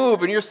got to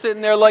move, and you're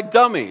sitting there like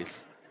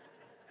dummies.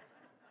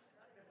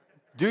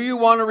 Do you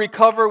want to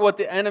recover what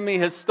the enemy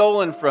has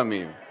stolen from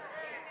you?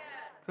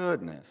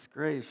 Goodness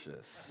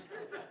gracious.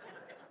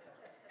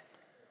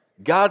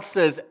 God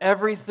says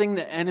everything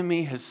the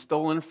enemy has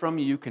stolen from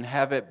you, you can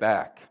have it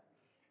back.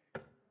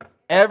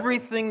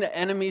 Everything the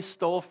enemy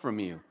stole from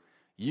you,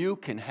 you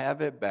can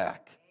have it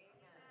back.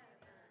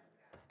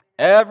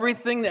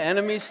 Everything the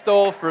enemy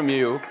stole from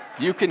you,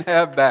 you can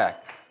have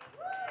back.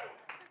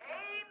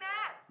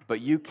 But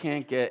you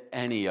can't get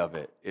any of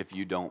it if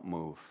you don't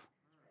move.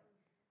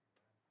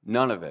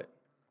 None of it.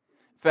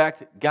 In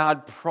fact,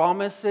 God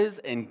promises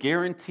and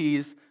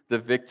guarantees the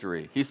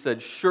victory. He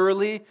said,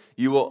 surely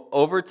you will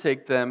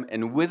overtake them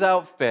and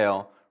without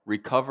fail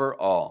recover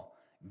all.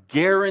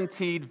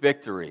 Guaranteed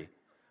victory.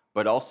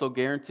 But also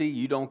guarantee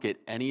you don't get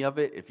any of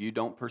it if you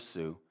don't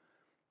pursue.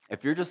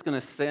 If you're just going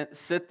to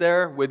sit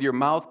there with your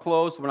mouth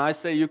closed when I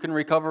say you can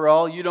recover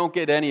all, you don't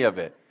get any of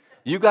it.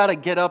 You got to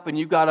get up and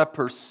you got to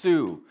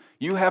pursue.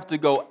 You have to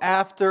go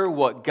after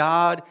what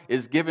God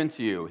is given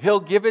to you. He'll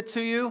give it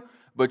to you,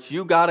 but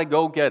you got to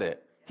go get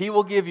it. He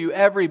will give you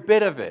every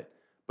bit of it,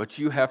 but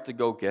you have to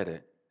go get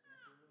it.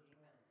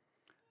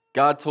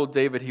 God told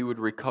David he would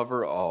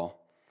recover all,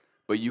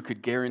 but you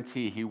could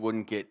guarantee he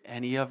wouldn't get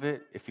any of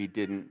it if he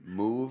didn't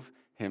move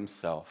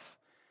himself.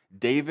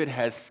 David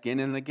has skin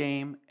in the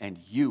game, and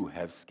you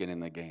have skin in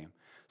the game.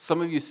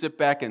 Some of you sit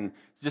back and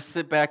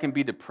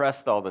be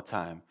depressed all the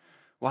time.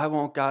 Why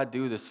won't God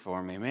do this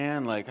for me?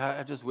 Man,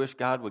 I just wish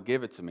God would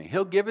give it to me.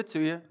 He'll give it to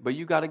you, but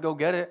you got to go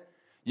get it.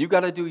 You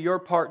got to do your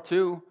part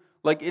too.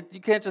 You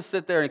can't just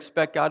sit there and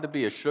expect God to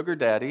be a sugar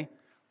daddy.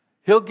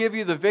 He'll give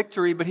you the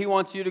victory, but he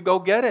wants you to go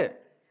get it.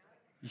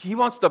 He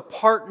wants to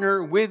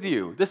partner with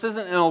you. This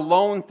isn't an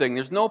alone thing.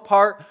 There's no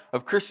part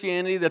of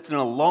Christianity that's an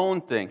alone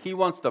thing. He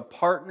wants to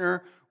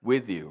partner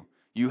with you.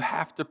 You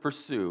have to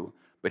pursue,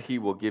 but he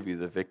will give you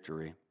the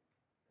victory.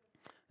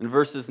 In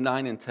verses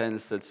 9 and 10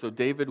 it said, so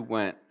David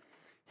went,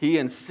 he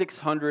and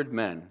 600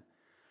 men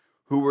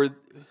who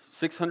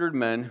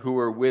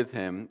were with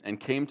him, and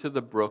came to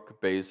the brook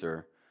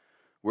Bezor,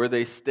 where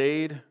they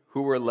stayed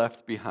who were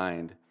left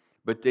behind.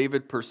 But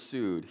David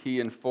pursued, he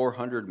and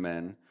 400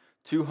 men.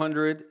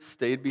 200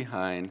 stayed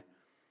behind,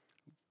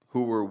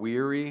 who were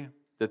weary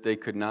that they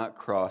could not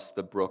cross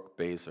the brook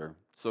Bezor.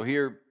 So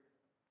here,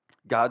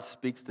 God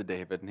speaks to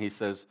David, and he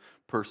says,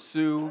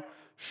 pursue,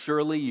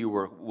 surely you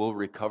will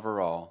recover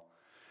all.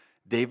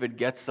 David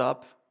gets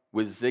up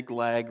with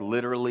Ziklag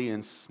literally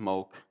in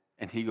smoke,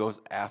 and he goes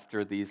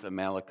after these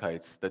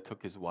Amalekites that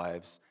took his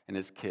wives and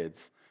his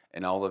kids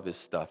and all of his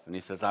stuff. And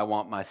he says, I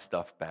want my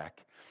stuff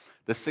back.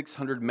 The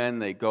 600 men,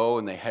 they go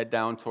and they head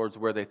down towards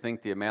where they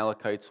think the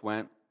Amalekites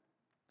went.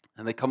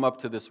 And they come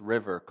up to this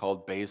river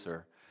called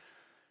Bezor.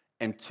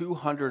 And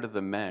 200 of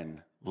the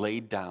men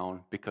laid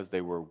down because they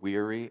were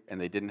weary and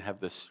they didn't have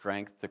the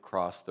strength to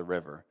cross the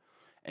river.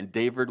 And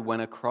David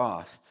went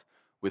across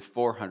with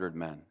 400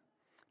 men.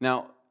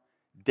 Now,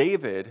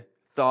 David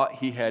thought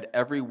he had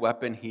every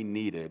weapon he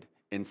needed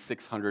in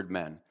 600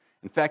 men.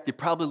 In fact, he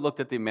probably looked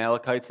at the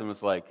Amalekites and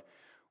was like,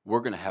 we're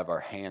going to have our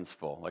hands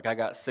full. I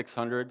got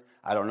 600.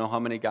 I don't know how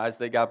many guys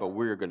they got, but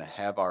we're going to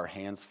have our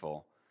hands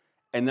full.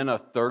 And then a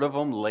third of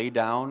them lay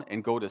down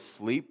and go to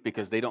sleep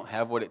because they don't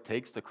have what it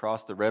takes to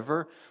cross the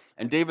river.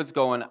 And David's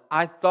going,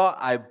 I thought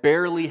I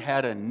barely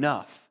had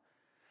enough.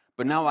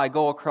 But now I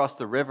go across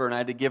the river and I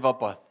had to give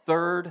up a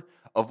third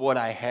of what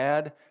I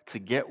had to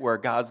get where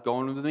God's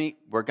going with me,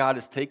 where God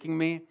is taking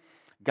me.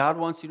 God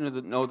wants you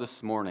to know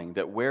this morning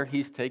that where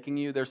he's taking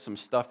you, there's some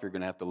stuff you're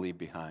going to have to leave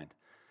behind.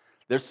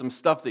 There's some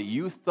stuff that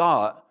you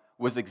thought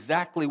was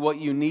exactly what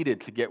you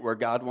needed to get where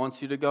God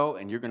wants you to go,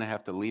 and you're going to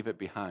have to leave it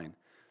behind.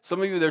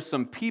 Some of you, there's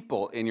some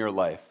people in your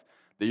life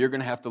that you're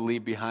going to have to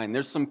leave behind.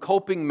 There's some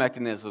coping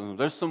mechanisms.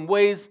 There's some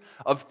ways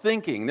of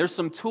thinking. There's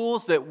some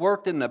tools that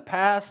worked in the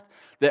past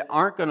that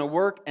aren't going to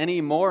work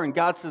anymore. And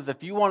God says,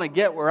 if you want to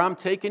get where I'm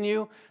taking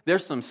you,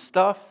 there's some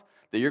stuff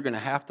that you're going to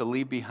have to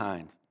leave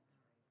behind.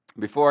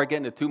 Before I get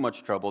into too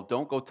much trouble,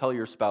 don't go tell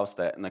your spouse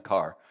that in the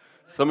car.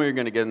 Some of you are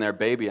going to get in there,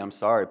 baby, I'm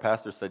sorry,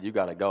 Pastor said you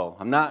got to go.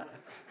 I'm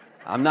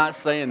not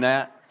saying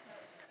that.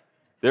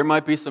 There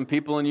might be some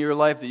people in your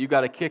life that you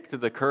got to kick to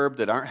the curb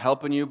that aren't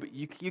helping you, but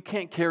you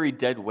can't carry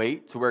dead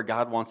weight to where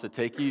God wants to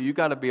take you. You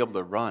got to be able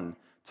to run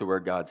to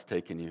where God's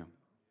taking you.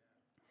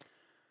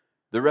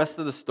 The rest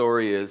of the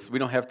story is, we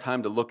don't have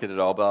time to look at it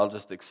all, but I'll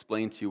just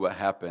explain to you what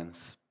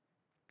happens.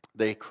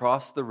 They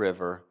cross the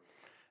river.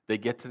 They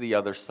get to the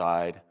other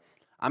side.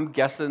 I'm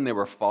guessing they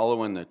were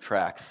following the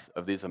tracks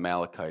of these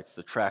Amalekites,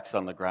 the tracks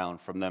on the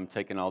ground from them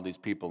taking all these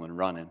people and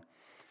running.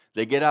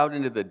 They get out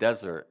into the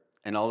desert,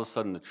 and all of a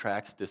sudden the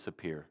tracks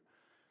disappear.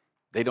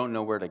 They don't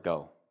know where to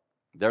go.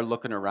 They're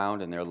looking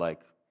around and they're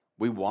like,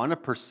 we want to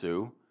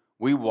pursue.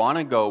 We want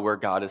to go where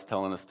God is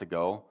telling us to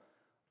go,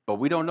 but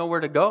we don't know where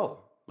to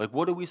go.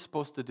 What are we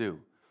supposed to do?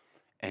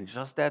 And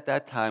just at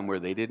that time where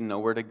they didn't know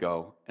where to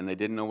go and they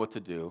didn't know what to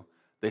do,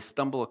 they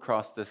stumble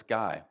across this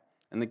guy.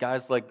 And the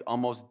guy's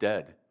almost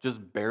dead,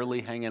 just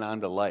barely hanging on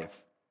to life.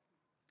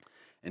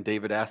 And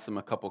David asks him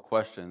a couple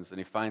questions, and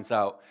he finds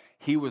out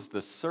he was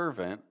the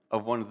servant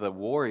of one of the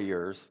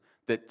warriors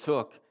that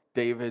took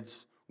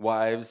David's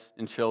wives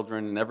and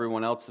children and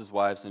everyone else's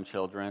wives and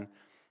children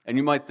And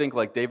you might think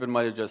like David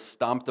might have just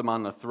stomped him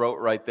on the throat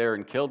right there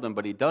and killed him,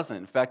 but he doesn't.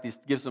 In fact, he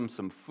gives him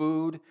some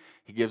food.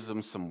 He gives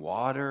him some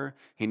water.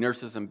 He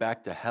nurses him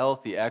back to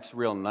health. He acts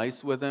real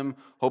nice with him,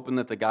 hoping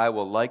that the guy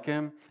will like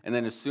him. And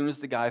then as soon as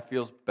the guy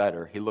feels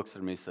better, he looks at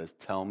him and he says,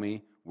 "Tell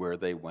me where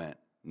they went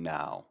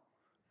now.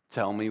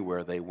 Tell me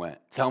where they went.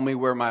 Tell me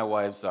where my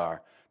wives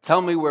are.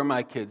 Tell me where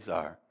my kids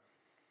are."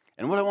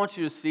 And what I want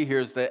you to see here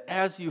is that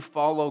as you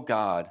follow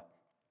God,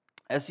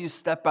 as you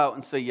step out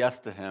and say yes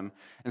to Him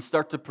and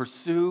start to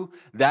pursue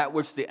that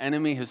which the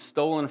enemy has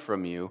stolen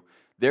from you,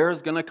 there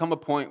is going to come a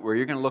point where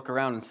you're going to look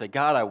around and say,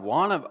 "God, I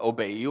want to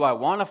obey you. I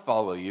want to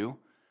follow you,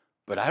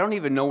 but I don't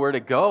even know where to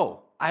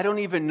go. I don't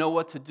even know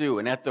what to do."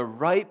 And at the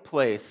right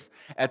place,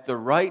 at the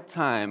right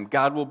time,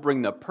 God will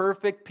bring the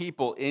perfect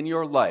people in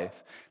your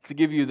life to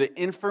give you the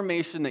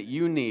information that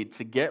you need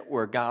to get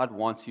where God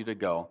wants you to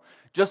go.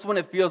 Just when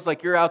it feels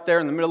like you're out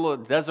there in the middle of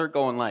the desert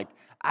going like,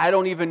 "I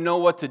don't even know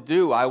what to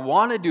do. I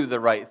want to do the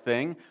right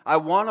thing. I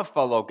want to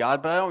follow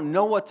God, but I don't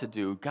know what to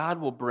do." God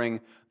will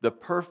bring the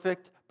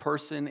perfect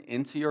person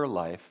into your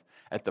life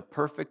at the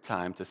perfect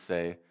time to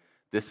say,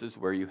 "This is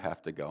where you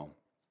have to go."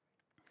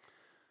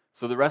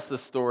 So the rest of the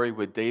story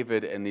with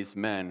David and these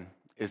men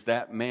is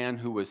that man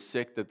who was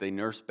sick that they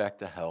nursed back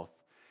to health.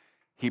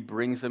 He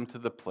brings him to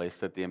the place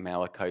that the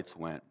Amalekites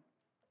went.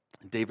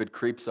 David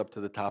creeps up to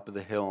the top of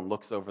the hill and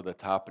looks over the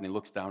top, and he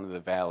looks down to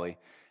the valley,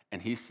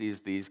 and he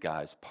sees these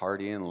guys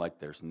partying like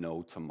there's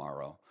no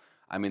tomorrow.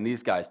 I mean,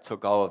 these guys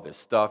took all of his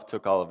stuff,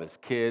 took all of his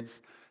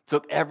kids,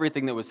 took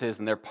everything that was his,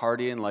 and they're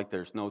partying like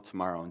there's no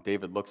tomorrow. And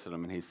David looks at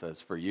them and he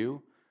says, "For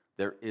you,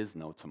 there is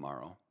no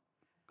tomorrow,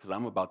 because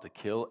I'm about to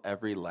kill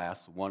every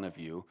last one of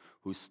you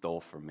who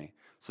stole from me."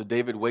 So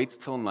David waits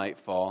till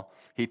nightfall.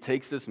 He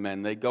takes his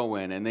men, they go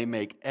in, and they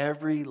make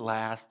every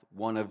last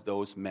one of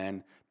those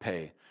men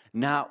pay.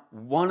 Not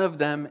one of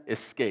them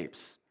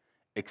escapes,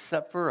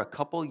 except for a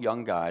couple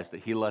young guys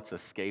that he lets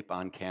escape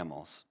on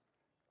camels.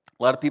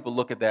 A lot of people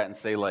look at that and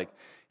say, like,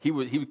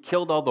 he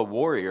killed all the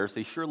warriors.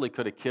 He surely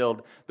could have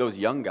killed those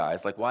young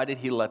guys. Like, why did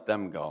he let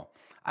them go?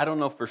 I don't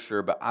know for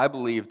sure, but I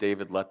believe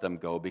David let them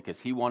go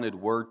because he wanted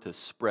word to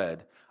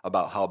spread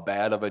about how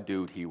bad of a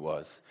dude he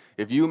was.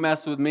 If you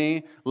mess with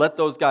me, let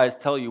those guys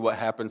tell you what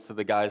happens to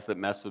the guys that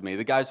mess with me.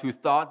 The guys who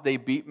thought they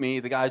beat me,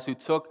 the guys who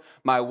took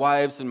my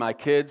wives and my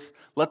kids,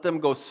 let them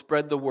go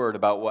spread the word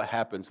about what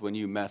happens when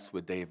you mess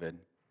with David.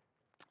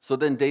 So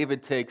then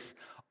David takes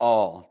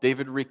all.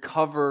 David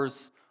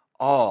recovers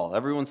all.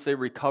 Everyone say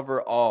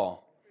recover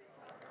all.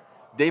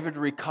 David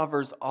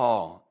recovers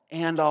all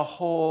and a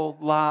whole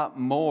lot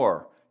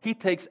more. He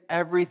takes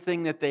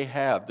everything that they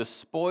have. The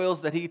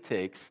spoils that he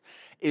takes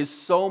is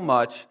so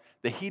much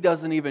that he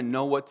doesn't even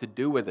know what to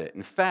do with it.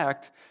 In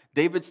fact,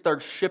 David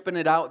starts shipping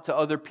it out to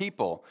other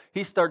people.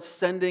 He starts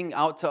sending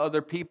out to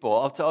other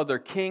people, out to other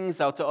kings,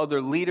 out to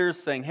other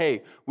leaders, saying,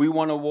 "Hey, we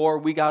won a war.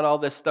 We got all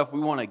this stuff. We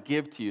want to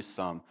give to you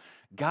some."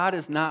 God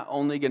is not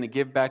only going to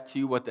give back to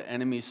you what the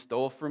enemy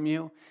stole from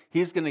you,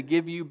 He's going to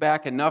give you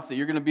back enough that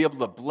you're going to be able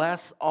to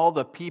bless all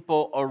the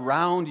people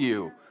around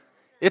you.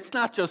 It's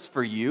not just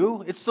for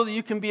you. It's so that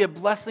you can be a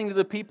blessing to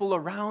the people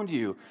around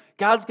you.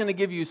 God's going to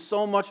give you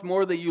so much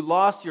more that you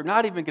lost, you're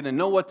not even going to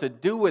know what to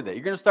do with it.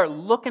 You're going to start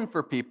looking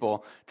for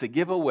people to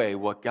give away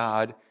what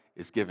God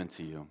is given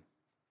to you.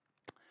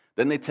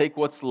 Then they take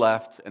what's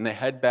left and they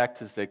head back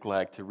to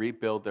Ziklag to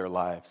rebuild their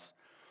lives.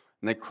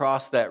 And they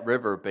cross that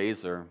river,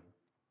 Bezer,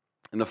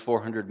 and the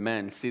 400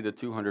 men see the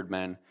 200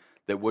 men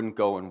that wouldn't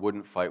go and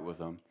wouldn't fight with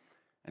them,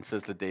 and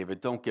says to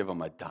David, "Don't give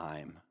them a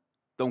dime.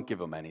 Don't give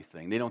them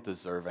anything. They don't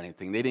deserve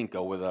anything. They didn't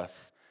go with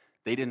us.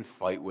 They didn't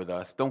fight with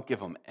us. Don't give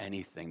them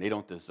anything. They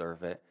don't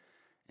deserve it."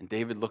 And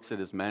David looks at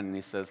his men and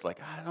he says,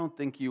 like, "I don't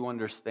think you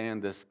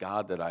understand this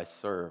God that I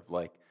serve.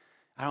 Like,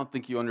 I don't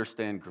think you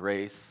understand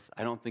grace.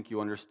 I don't think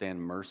you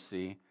understand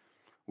mercy.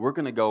 We're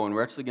going to go and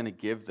we're actually going to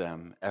give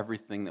them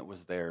everything that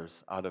was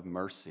theirs out of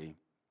mercy."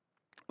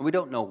 We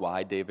don't know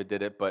why David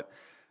did it, but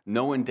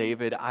knowing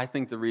David, I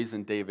think the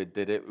reason David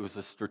did it was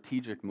a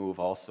strategic move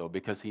also,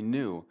 because he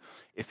knew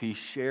if he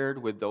shared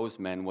with those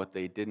men what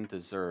they didn't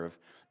deserve,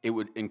 it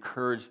would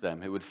encourage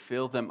them. It would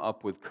fill them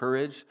up with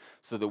courage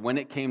so that when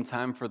it came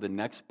time for the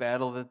next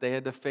battle that they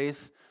had to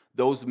face,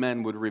 those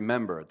men would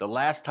remember, the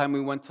last time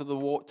we went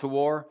to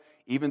war,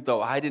 even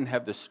though I didn't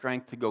have the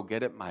strength to go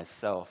get it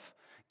myself,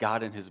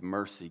 God in His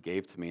mercy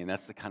gave to me, and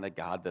that's the kind of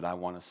God that I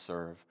want to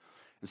serve.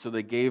 And so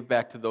they gave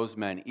back to those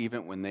men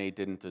even when they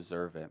didn't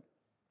deserve it.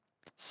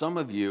 Some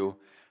of you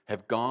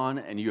have gone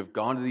and you have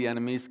gone to the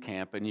enemy's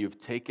camp and you've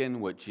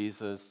taken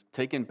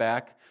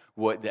back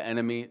what the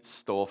enemy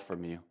stole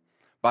from you.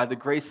 By the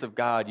grace of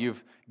God,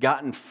 you've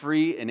gotten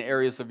free in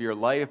areas of your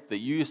life that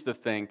you used to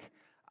think,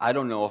 "I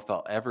don't know if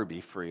I'll ever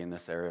be free in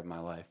this area of my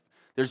life."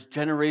 There's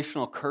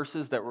generational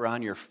curses that were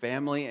on your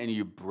family and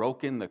you've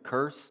broken the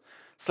curse.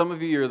 Some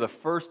of you are the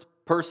first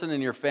person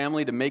in your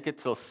family to make it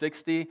till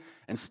 60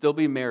 and still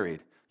be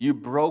married. You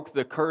broke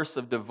the curse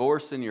of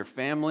divorce in your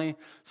family.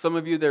 Some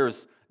of you,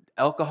 there's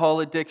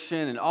alcohol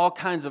addiction and all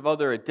kinds of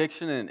other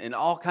addiction and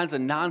all kinds of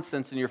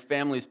nonsense in your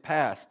family's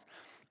past.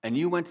 and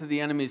you went to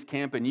the enemy's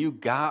camp and you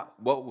got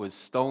what was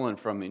stolen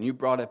from you and you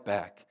brought it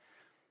back.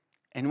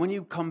 And when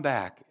you come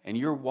back and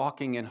you're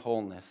walking in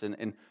wholeness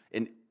and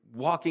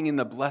walking in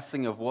the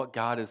blessing of what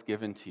God has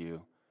given to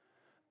you,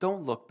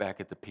 don't look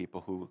back at the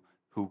people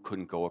who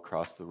couldn't go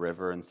across the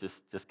river and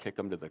just kick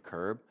them to the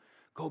curb.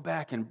 Go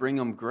back and bring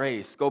them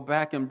grace. Go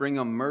back and bring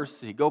them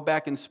mercy. Go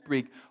back and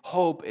speak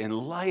hope and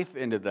life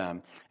into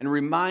them. And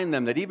remind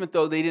them that even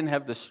though they didn't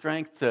have the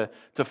strength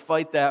to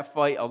fight that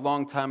fight a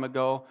long time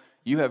ago,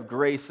 you have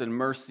grace and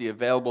mercy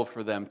available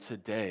for them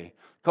today.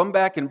 Come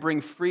back and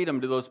bring freedom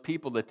to those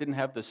people that didn't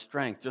have the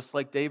strength, just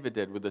like David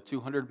did with the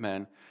 200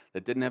 men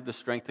that didn't have the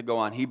strength to go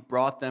on. He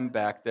brought them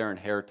back their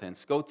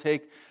inheritance. Go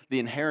take the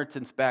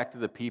inheritance back to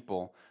the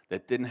people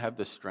that didn't have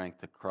the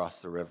strength to cross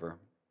the river.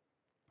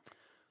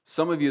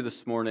 Some of you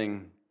this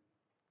morning,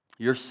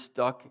 you're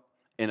stuck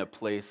in a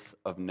place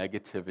of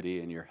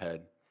negativity in your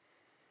head.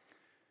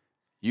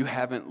 You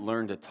haven't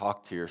learned to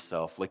talk to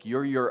yourself like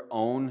you're your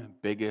own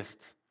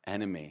biggest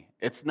enemy.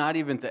 It's not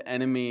even the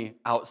enemy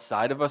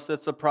outside of us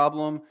that's a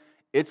problem.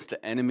 It's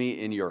the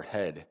enemy in your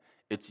head.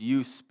 It's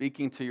you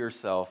speaking to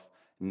yourself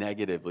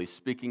negatively,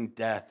 speaking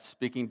death,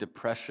 speaking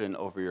depression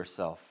over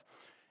yourself.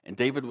 And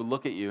David would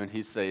look at you and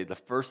he'd say, the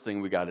first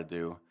thing we got to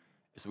do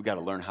is we got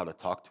to learn how to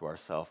talk to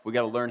ourselves. We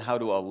got to learn how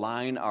to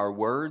align our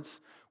words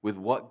with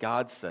what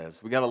God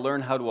says. We got to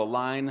learn how to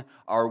align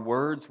our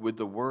words with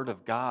the Word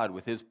of God,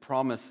 with His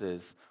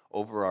promises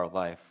over our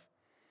life.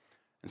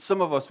 And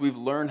some of us, we've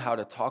learned how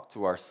to talk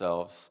to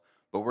ourselves,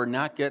 but we're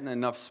not getting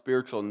enough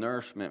spiritual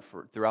nourishment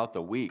throughout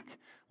the week.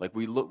 Like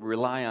we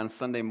rely on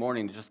Sunday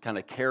morning to just kind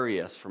of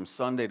carry us from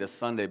Sunday to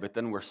Sunday, but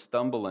then we're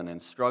stumbling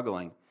and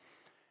struggling.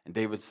 And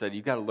David said,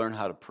 you got to learn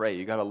how to pray.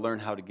 You got to learn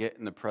how to get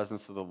in the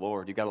presence of the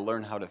Lord. You got to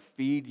learn how to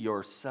feed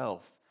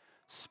yourself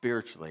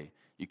spiritually.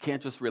 You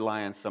can't just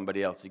rely on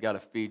somebody else. You got to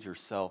feed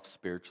yourself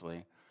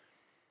spiritually.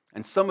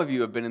 And some of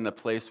you have been in the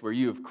place where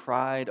you have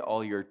cried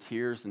all your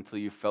tears until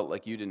you felt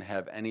like you didn't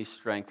have any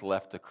strength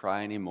left to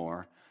cry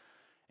anymore.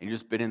 And you've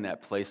just been in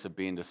that place of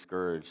being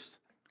discouraged.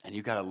 And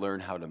you got to learn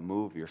how to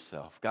move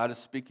yourself. God is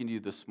speaking to you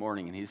this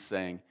morning, and He's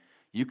saying,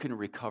 you can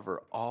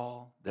recover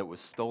all that was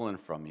stolen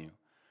from you,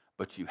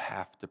 but you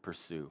have to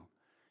pursue.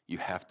 You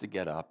have to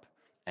get up,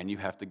 and you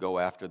have to go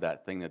after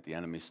that thing that the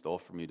enemy stole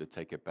from you to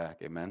take it back.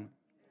 Amen?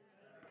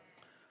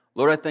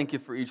 Lord, I thank you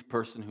for each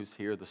person who's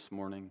here this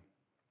morning.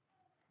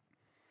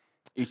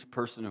 Each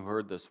person who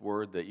heard this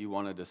word that you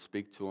wanted to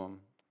speak to them.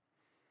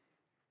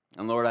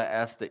 And Lord, I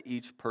ask that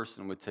each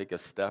person would take a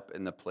step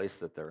in the place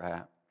that they're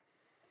at.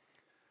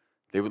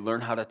 They would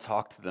learn how to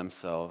talk to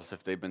themselves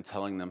if they've been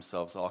telling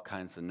themselves all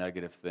kinds of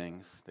negative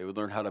things. They would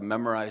learn how to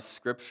memorize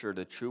Scripture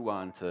to chew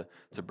on, to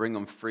bring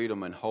them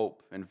freedom and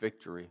hope and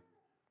victory.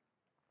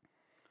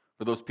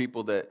 For those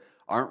people that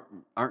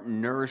aren't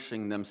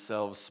nourishing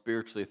themselves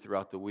spiritually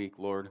throughout the week,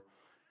 Lord,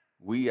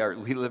 we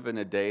live in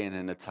a day and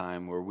in a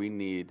time where we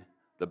need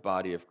the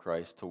body of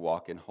Christ to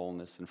walk in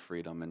wholeness and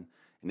freedom. And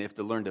they have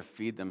to learn to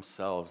feed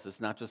themselves. It's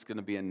not just going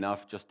to be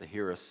enough just to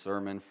hear a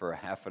sermon for a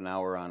half an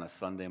hour on a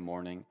Sunday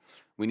morning.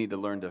 We need to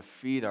learn to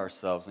feed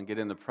ourselves and get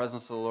in the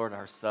presence of the Lord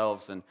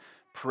ourselves and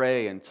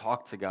pray and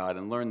talk to God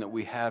and learn that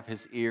we have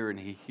His ear and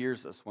He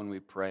hears us when we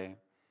pray.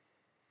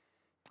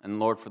 And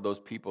Lord, for those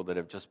people that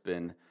have just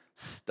been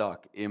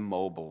stuck,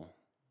 immobile,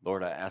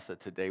 Lord, I ask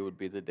that today would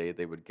be the day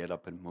they would get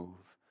up and move.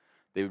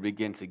 They would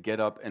begin to get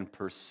up and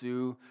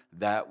pursue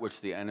that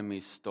which the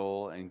enemy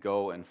stole and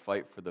go and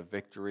fight for the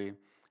victory.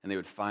 And they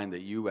would find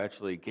that you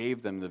actually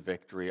gave them the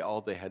victory. All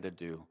they had to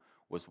do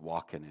was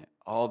walk in it.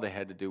 All they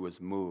had to do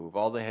was move.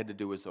 All they had to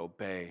do was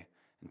obey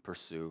and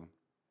pursue.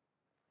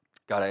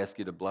 God, I ask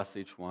you to bless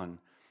each one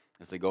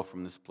as they go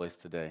from this place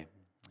today.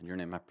 In your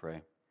name I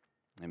pray.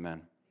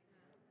 Amen.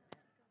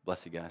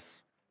 Bless you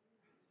guys.